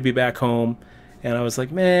so happy to be back home. And I was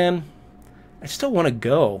like, man, I just don't want to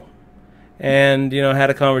go. And, you know,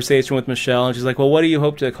 had a conversation with Michelle, and she's like, well, what do you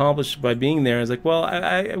hope to accomplish by being there? I was like, well,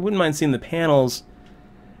 I wouldn't mind seeing the panels,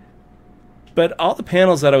 but all the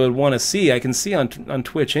panels that I would want to see, I can see on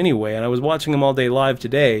Twitch anyway, and I was watching them all day live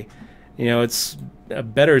today. You know, it's a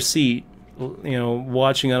better seat, you know,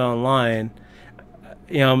 watching it online.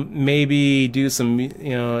 You know, maybe do some,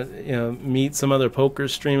 meet some other poker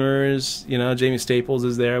streamers. You know, Jamie Staples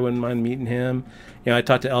is there. I wouldn't mind meeting him. You know, I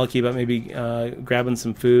talked to Elke about maybe grabbing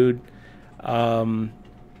some food. Didn't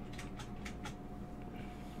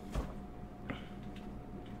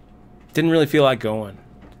really feel like going.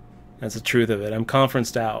 That's the truth of it. I'm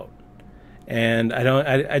conferenced out, and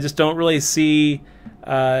I just don't really see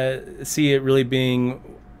it really being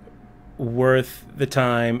worth the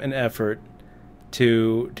time and effort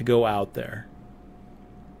to go out there.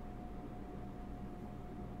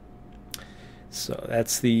 So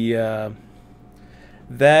that's the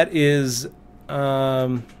that is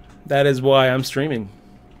why I'm streaming.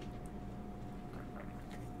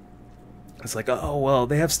 It's like, oh well,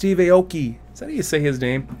 they have Steve Aoki. Is that how you say his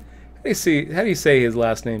name? How do you say his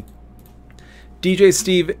last name? DJ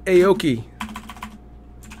Steve Aoki.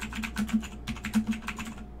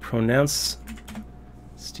 pronounce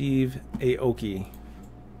Steve Aoki.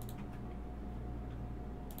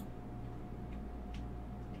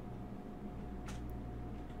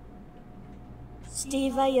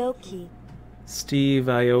 Steve Aoki. Steve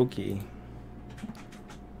Aoki.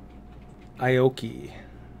 Aoki.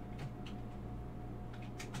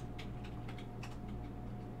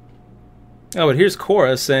 Oh, but here's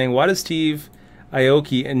Cora saying, why does Steve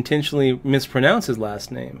Aoki intentionally mispronounce his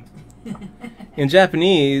last name? In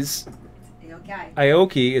Japanese,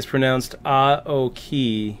 Aoki is pronounced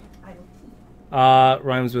Aoki.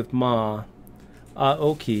 Rhymes with ma.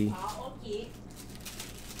 Aoki.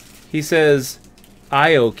 He says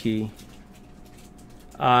Aoki.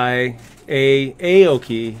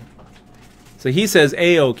 Aoki. So he says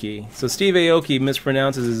Aoki. So Steve Aoki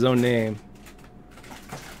mispronounces his own name.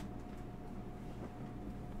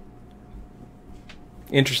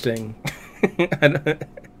 Interesting.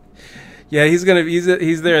 Yeah, he's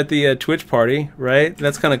there at the Twitch party, right?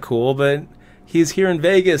 That's kind of cool, but he's here in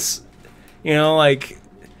Vegas, you know, like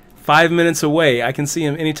 5 minutes away. I can see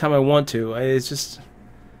him anytime I want to. I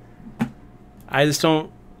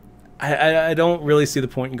don't really see the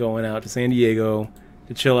point in going out to San Diego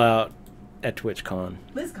to chill out at TwitchCon.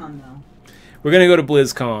 BlizzCon though. We're gonna go to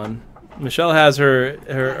BlizzCon. Michelle has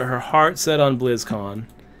her heart set on BlizzCon,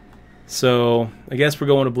 so I guess we're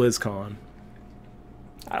going to BlizzCon.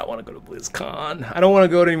 I don't want to go to BlizzCon. I don't want to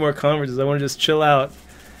go to any more conferences. I want to just chill out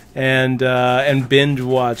and binge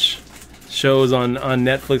watch shows on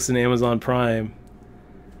Netflix and Amazon Prime.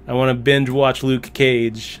 I want to binge watch Luke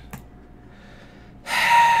Cage.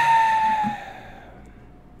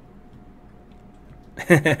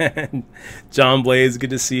 John Blaze,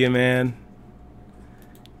 good to see you, man.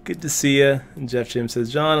 Good to see you. And Jeff Jim says,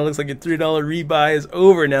 John, it looks like your $3 rebuy is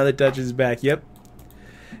over now that Dutch is back. Yep.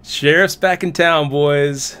 Sheriff's back in town,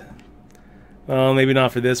 boys. Well, maybe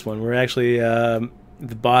not for this one. We're actually at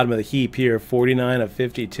the bottom of the heap here, 49 of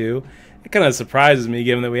 52. It kind of surprises me,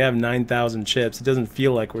 given that we have 9,000 chips. It doesn't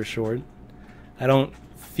feel like we're short. I don't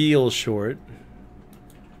feel short.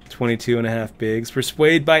 22.5 bigs.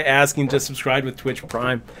 Persuade by asking, just subscribe with Twitch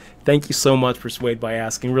Prime. Thank you so much, Persuade by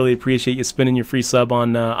asking. Really appreciate you spending your free sub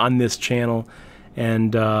on this channel,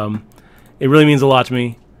 and it really means a lot to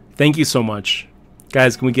me. Thank you so much.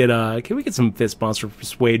 Guys, can we get some fist bumps for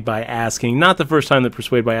Persuade by asking? Not the first time that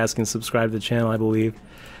Persuade by asking subscribed to the channel, I believe.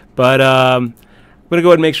 But I'm gonna go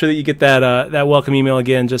ahead and make sure that you get that welcome email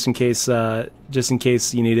again, just in case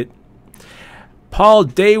you need it. Paul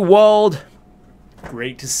Daywald,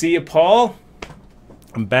 great to see you, Paul.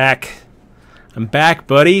 I'm back. I'm back,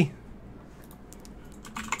 buddy.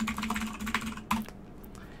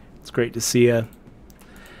 It's great to see you.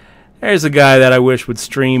 There's a guy that I wish would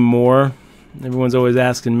stream more. Everyone's always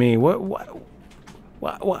asking me, why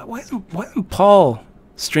isn't Paul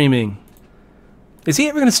streaming? Is he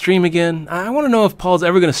ever going to stream again? I want to know if Paul's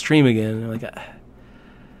ever going to stream again. Like,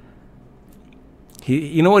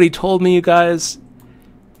 you know what he told me, you guys?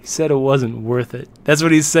 He said it wasn't worth it. That's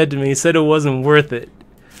what he said to me. He said it wasn't worth it.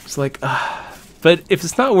 It's like, but if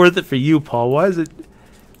it's not worth it for you, Paul, why is it?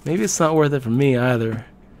 Maybe it's not worth it for me either.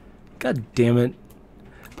 God damn it,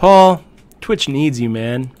 Paul. Twitch needs you,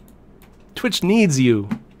 man. Twitch needs you.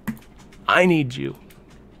 I need you.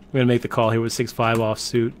 We're going to make the call here with 6-5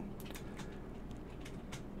 offsuit.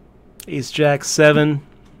 Ace Jack 7.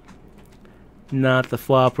 Not the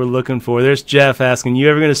flop we're looking for. There's Jeff asking, you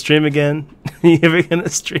ever going to stream again? You ever going to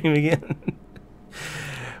stream again?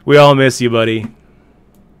 We all miss you, buddy.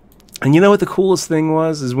 And you know what the coolest thing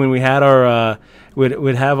was? Is when we had our...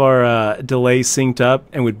 We'd have our delay synced up,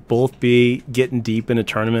 and we'd both be getting deep in a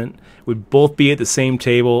tournament. We'd both be at the same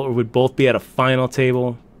table, or we'd both be at a final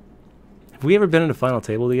table. Have we ever been at a final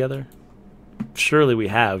table together? Surely we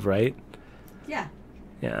have, right? Yeah.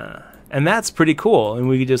 Yeah. And that's pretty cool. And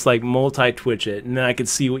we could just like multi-twitch it, and then I could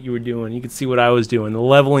see what you were doing. You could see what I was doing. The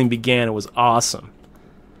leveling began. It was awesome.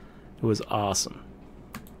 It was awesome.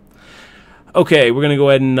 Okay, we're going to go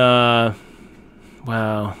ahead and...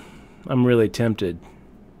 wow. I'm really tempted.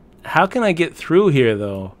 How can I get through here,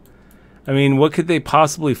 though? I mean, what could they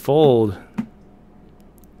possibly fold?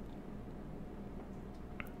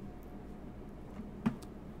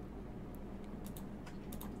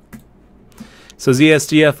 So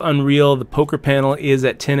ZSDF Unreal, the poker panel is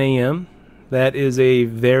at 10 a.m. That is a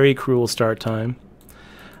very cruel start time.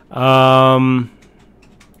 Yeah,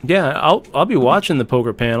 I'll be watching the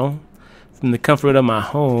poker panel from the comfort of my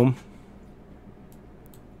home.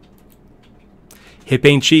 Hip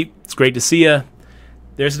ain't cheap. It's great to see ya.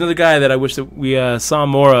 There's another guy that I wish that we saw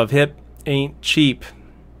more of. Hip ain't cheap.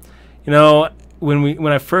 You know, when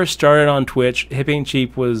I first started on Twitch, Hip ain't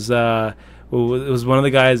cheap was was one of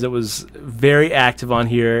the guys that was very active on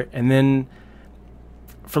here, and then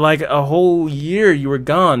for like a whole year you were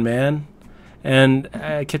gone, man. And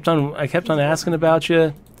I kept on asking about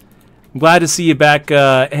you. I'm glad to see you back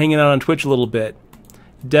hanging out on Twitch a little bit.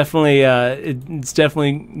 Definitely, it's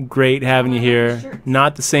definitely great having you here.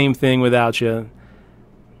 Not the same thing without you.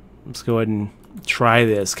 Let's go ahead and try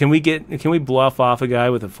this. Can we bluff off a guy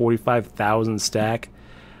with a 45,000 stack?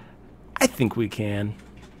 I think we can.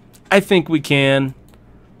 I think we can.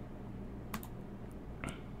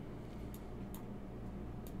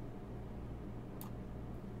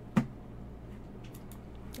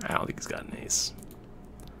 I don't think he's got an ace.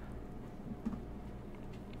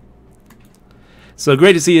 So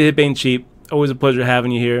great to see you, Hip Ain't Cheap. Always a pleasure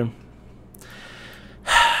having you here.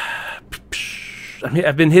 I mean,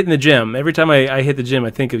 I've been hitting the gym. Every time I hit the gym,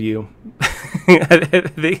 I think of you. I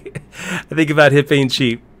think about Hip Ain't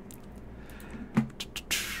Cheap.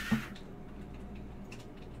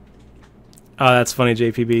 Oh, that's funny,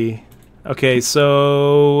 JPB. Okay,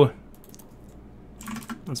 so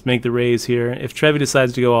let's make the raise here. If Trevi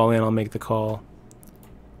decides to go all in, I'll make the call.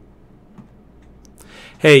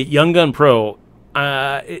 Hey, Young Gun Pro,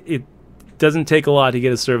 it doesn't take a lot to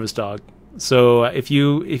get a service dog. So if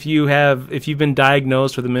you've been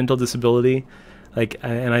diagnosed with a mental disability, like,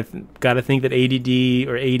 and I gotta think that ADD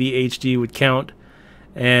or ADHD would count,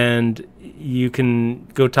 and you can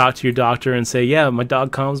go talk to your doctor and say, yeah, my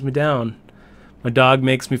dog calms me down. My dog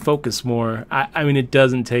makes me focus more. I mean, it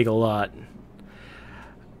doesn't take a lot.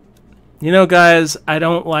 You know, guys, I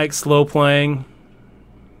don't like slow playing,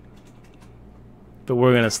 but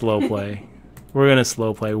we're going to slow play. We're going to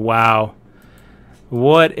slow play. Wow.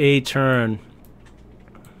 What a turn.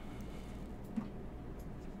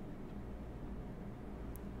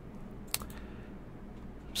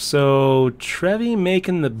 So, Trevi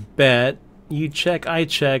making the bet. You check, I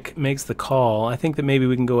check, makes the call. I think that maybe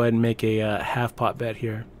we can go ahead and make a half-pot bet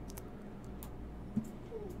here.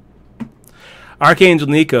 Archangel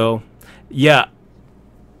Nico, yeah,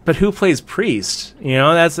 but who plays Priest? You know,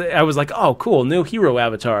 I was like, oh, cool, new hero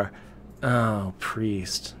avatar. Oh,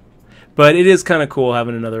 Priest. But it is kind of cool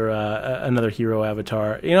having another hero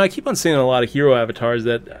avatar. You know, I keep on seeing a lot of hero avatars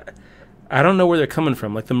that I don't know where they're coming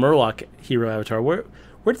from, like the Murloc hero avatar. Where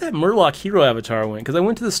did that Murloc hero avatar went? Because I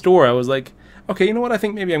went to the store, I was like, okay, you know what? I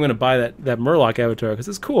think maybe I'm going to buy that Murloc avatar because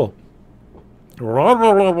it's cool.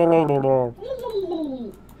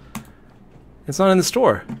 It's not in the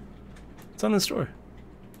store. It's not in the store.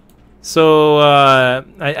 So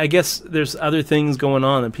I guess there's other things going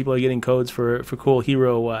on that people are getting codes for cool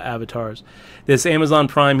hero avatars. This Amazon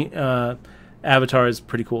Prime avatar is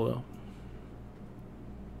pretty cool though.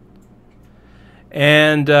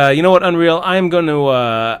 And you know what, Unreal? I'm going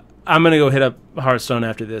to go hit up Hearthstone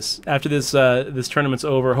after this. After this this tournament's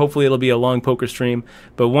over, hopefully it'll be a long poker stream.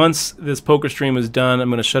 But once this poker stream is done, I'm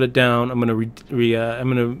going to shut it down. I'm going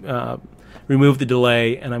to remove the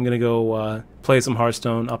delay, and I'm going to go play some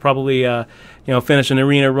Hearthstone. I'll probably finish an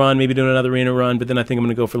arena run, maybe do another arena run, but then I think I'm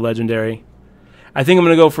going to go for legendary. I think I'm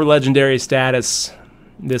going to go for legendary status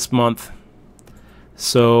this month.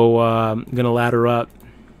 So I'm going to ladder up.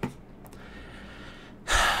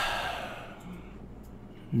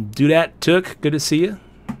 Do that, Took. Good to see you.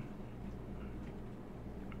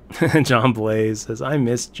 John Blaze says, I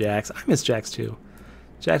miss Jax. I miss Jax too.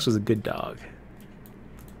 Jax was a good dog.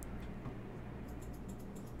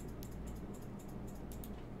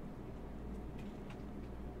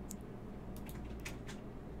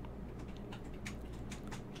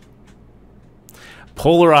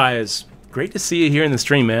 Polarize. Great to see you here in the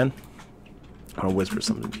stream, man. I want to whisper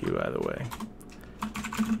something to you, by the way.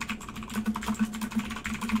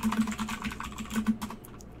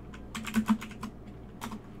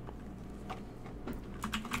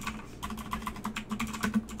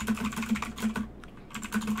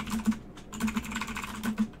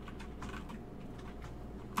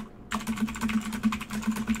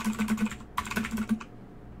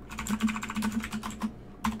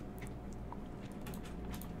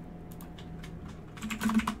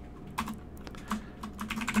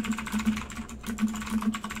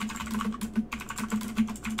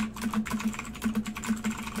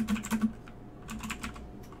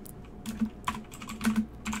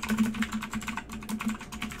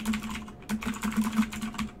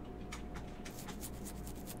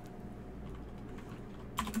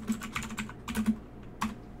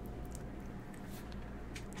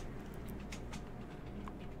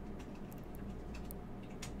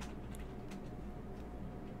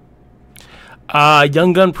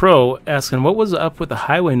 Young Gun Pro asking, what was up with the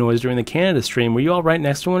highway noise during the Canada stream? Were you all right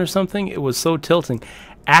next to one or something? It was so tilting.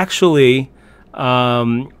 Actually,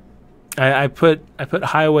 I put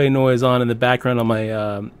highway noise on in the background on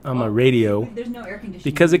my radio There's no air conditioning.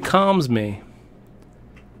 because it calms me.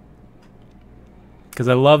 Because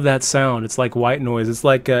I love that sound. It's like white noise. It's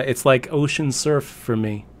like ocean surf for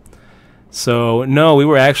me. So no, we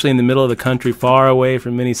were actually in the middle of the country, far away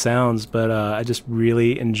from many sounds, but I just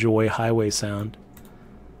really enjoy highway sound.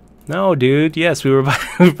 No, dude. Yes, we were by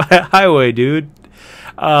a highway, dude.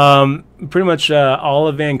 Pretty much all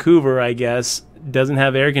of Vancouver, I guess, doesn't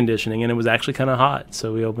have air conditioning, and it was actually kind of hot,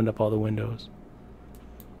 so we opened up all the windows.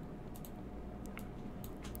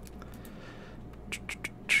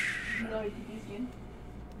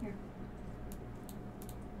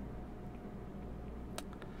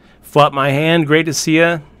 Flop my hand, great to see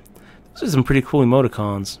ya. Those are some pretty cool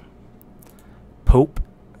emoticons. Pope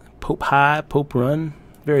high, Pope run,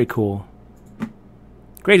 very cool.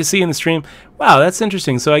 Great to see you in the stream. Wow, that's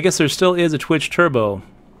interesting. So I guess there still is a Twitch Turbo.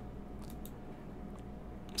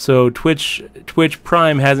 So Twitch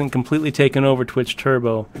Prime hasn't completely taken over Twitch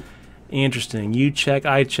Turbo. Interesting. You check,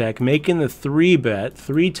 I check. Making the 3-bet,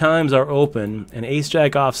 3 times our open, and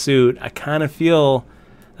ace-jack offsuit. I kind of feel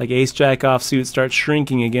like ace-jack offsuit starts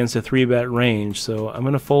shrinking against a 3-bet range. So I'm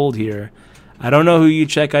going to fold here. I don't know who you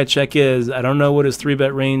check, I check is. I don't know what his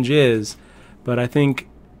 3-bet range is. But I think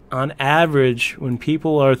on average, when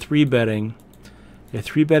people are 3-betting, they're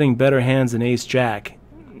 3-betting better hands than ace-jack.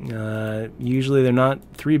 Usually they're not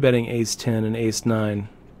 3-betting ace-10 and ace-9. I'm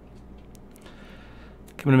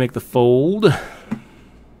going to make the fold.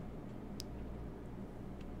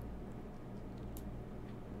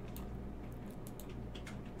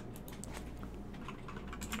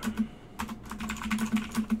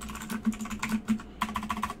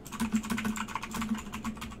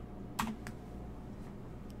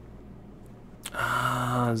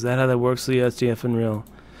 Is that how that works? So yeah, SDF and real.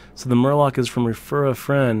 So the Murloc is from Refer a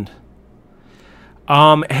Friend.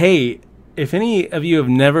 Hey, if any of you have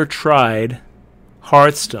never tried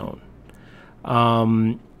Hearthstone,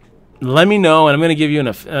 let me know, and I'm going to give you a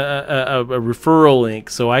referral link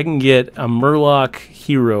so I can get a Murloc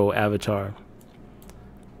hero avatar.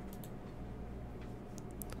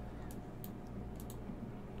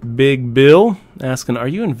 Big Bill asking, are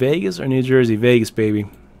you in Vegas or New Jersey? Vegas, baby.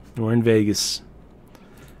 We're in Vegas.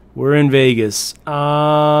 We're in Vegas. Okay,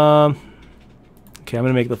 I'm going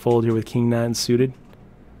to make the fold here with King 9 suited.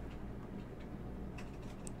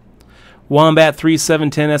 Wombat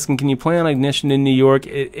 3710 asking, can you play on Ignition in New York?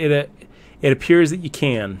 It appears that you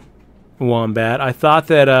can, Wombat. I thought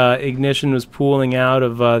that Ignition was pulling out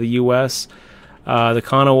of the U.S. The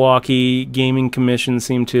Kanawaki Gaming Commission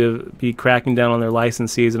seemed to be cracking down on their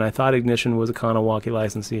licensees, and I thought Ignition was a Kanawaki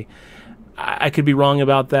licensee. I could be wrong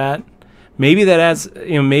about that. Maybe that has,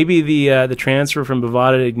 maybe the transfer from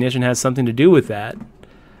Bovada to Ignition has something to do with that.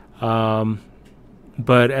 But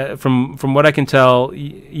from what I can tell,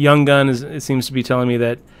 Young Gun it seems to be telling me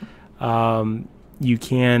that you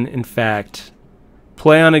can, in fact,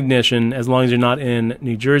 play on Ignition as long as you're not in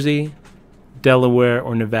New Jersey, Delaware,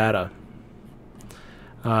 or Nevada.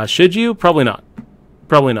 Should you? Probably not.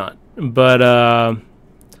 Probably not. But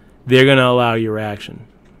they're going to allow your action.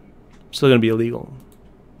 Still going to be illegal.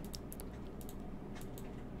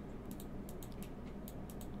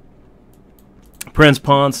 Prince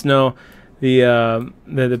Ponce, no,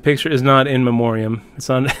 the picture is not in memoriam. It's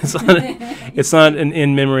not an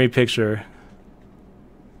in-memory picture.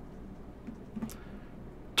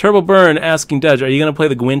 Turbo Burn asking Dudge, are you gonna play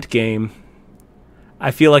the Gwent game?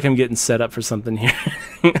 I feel like I'm getting set up for something here.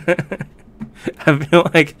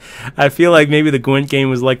 I feel like maybe the Gwent game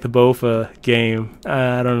was like the Bofa game.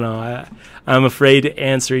 I don't know. I'm afraid to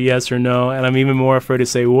answer yes or no, and I'm even more afraid to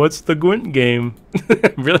say what's the Gwent game.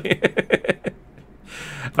 Really.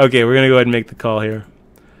 Okay, we're going to go ahead and make the call here.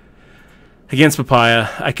 Against Papaya,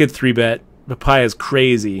 I could 3-bet. Papaya's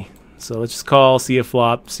crazy. So let's just call, see a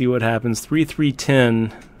flop, see what happens.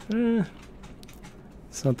 3-3-10.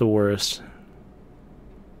 It's not the worst.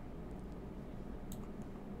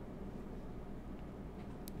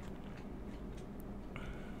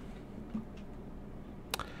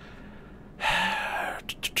 We're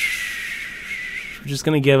just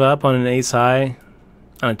going to give up on an ace high.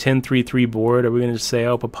 On a 10-3-3 board, are we going to just say,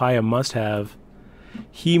 oh, Papaya must have?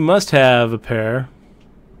 He must have a pair.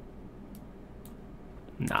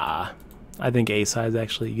 Nah. I think ace high is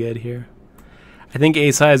actually good here. I think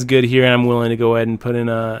ace high is good here, and I'm willing to go ahead and put in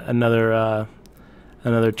another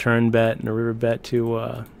turn bet and a river bet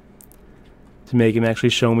to make him actually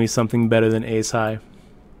show me something better than ace high.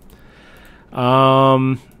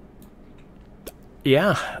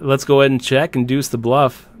 Yeah, let's go ahead and check and deuce the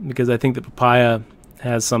bluff, because I think that Papaya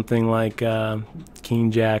has something like King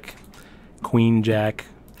Jack, Queen Jack,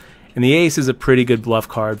 And the ace is a pretty good bluff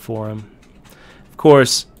card for him. Of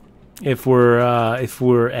course, if we're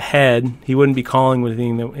ahead, he wouldn't be calling with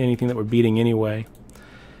anything that we're beating anyway.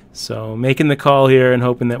 So making the call here and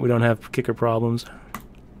hoping that we don't have kicker problems.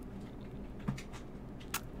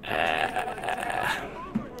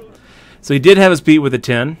 So he did have us beat with a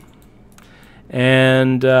 10,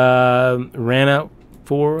 and ran out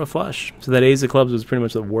for a flush. So that ace of clubs was pretty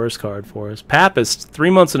much the worst card for us. Papist, 3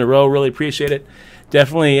 months in a row, really appreciate it.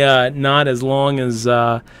 Definitely not as long as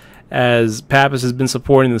Papist has been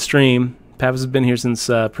supporting the stream. Papist has been here since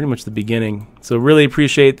pretty much the beginning. So really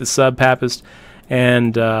appreciate the sub, Papist,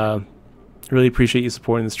 and really appreciate you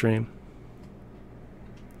supporting the stream.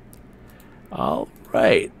 All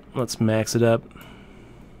right, let's max it up.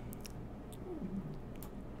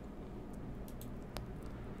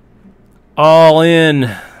 All in.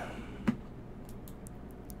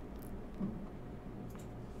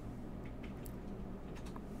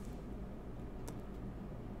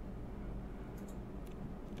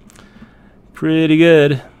 Pretty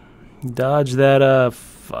good. Dodge that,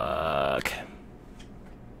 fuck.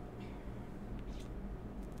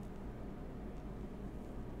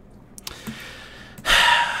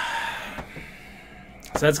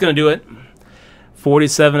 So that's going to do it.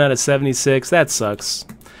 47 out of 76. That sucks.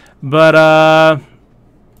 But,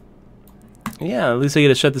 yeah, at least I get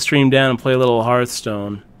to shut the stream down and play a little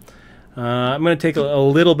Hearthstone. I'm going to take a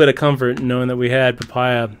little bit of comfort knowing that we had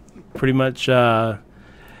Papaya pretty much nailed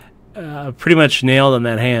on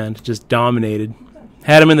that hand, just dominated.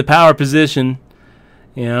 Had him in the power position,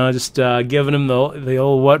 you know, just giving him the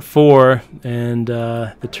old what for, and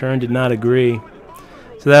the turn did not agree.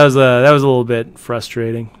 So that was a little bit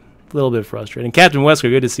frustrating. A little bit frustrating. Captain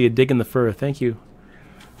Wesker, good to see you digging the fur. Thank you.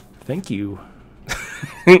 Thank you.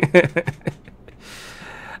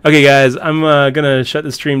 Okay, guys, I'm gonna shut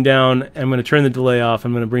the stream down. I'm gonna turn the delay off.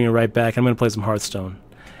 I'm gonna bring it right back. I'm gonna play some Hearthstone,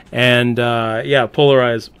 and yeah,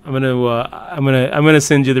 polarize. I'm gonna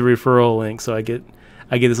send you the referral link so I get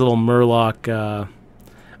this little Murloc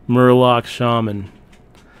shaman.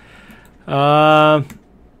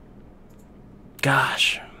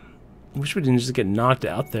 Gosh, I wish we didn't just get knocked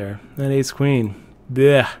out there. That ace queen.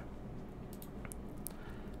 Blech.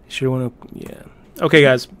 Sure want to, yeah. Okay,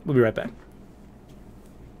 guys, we'll be right back.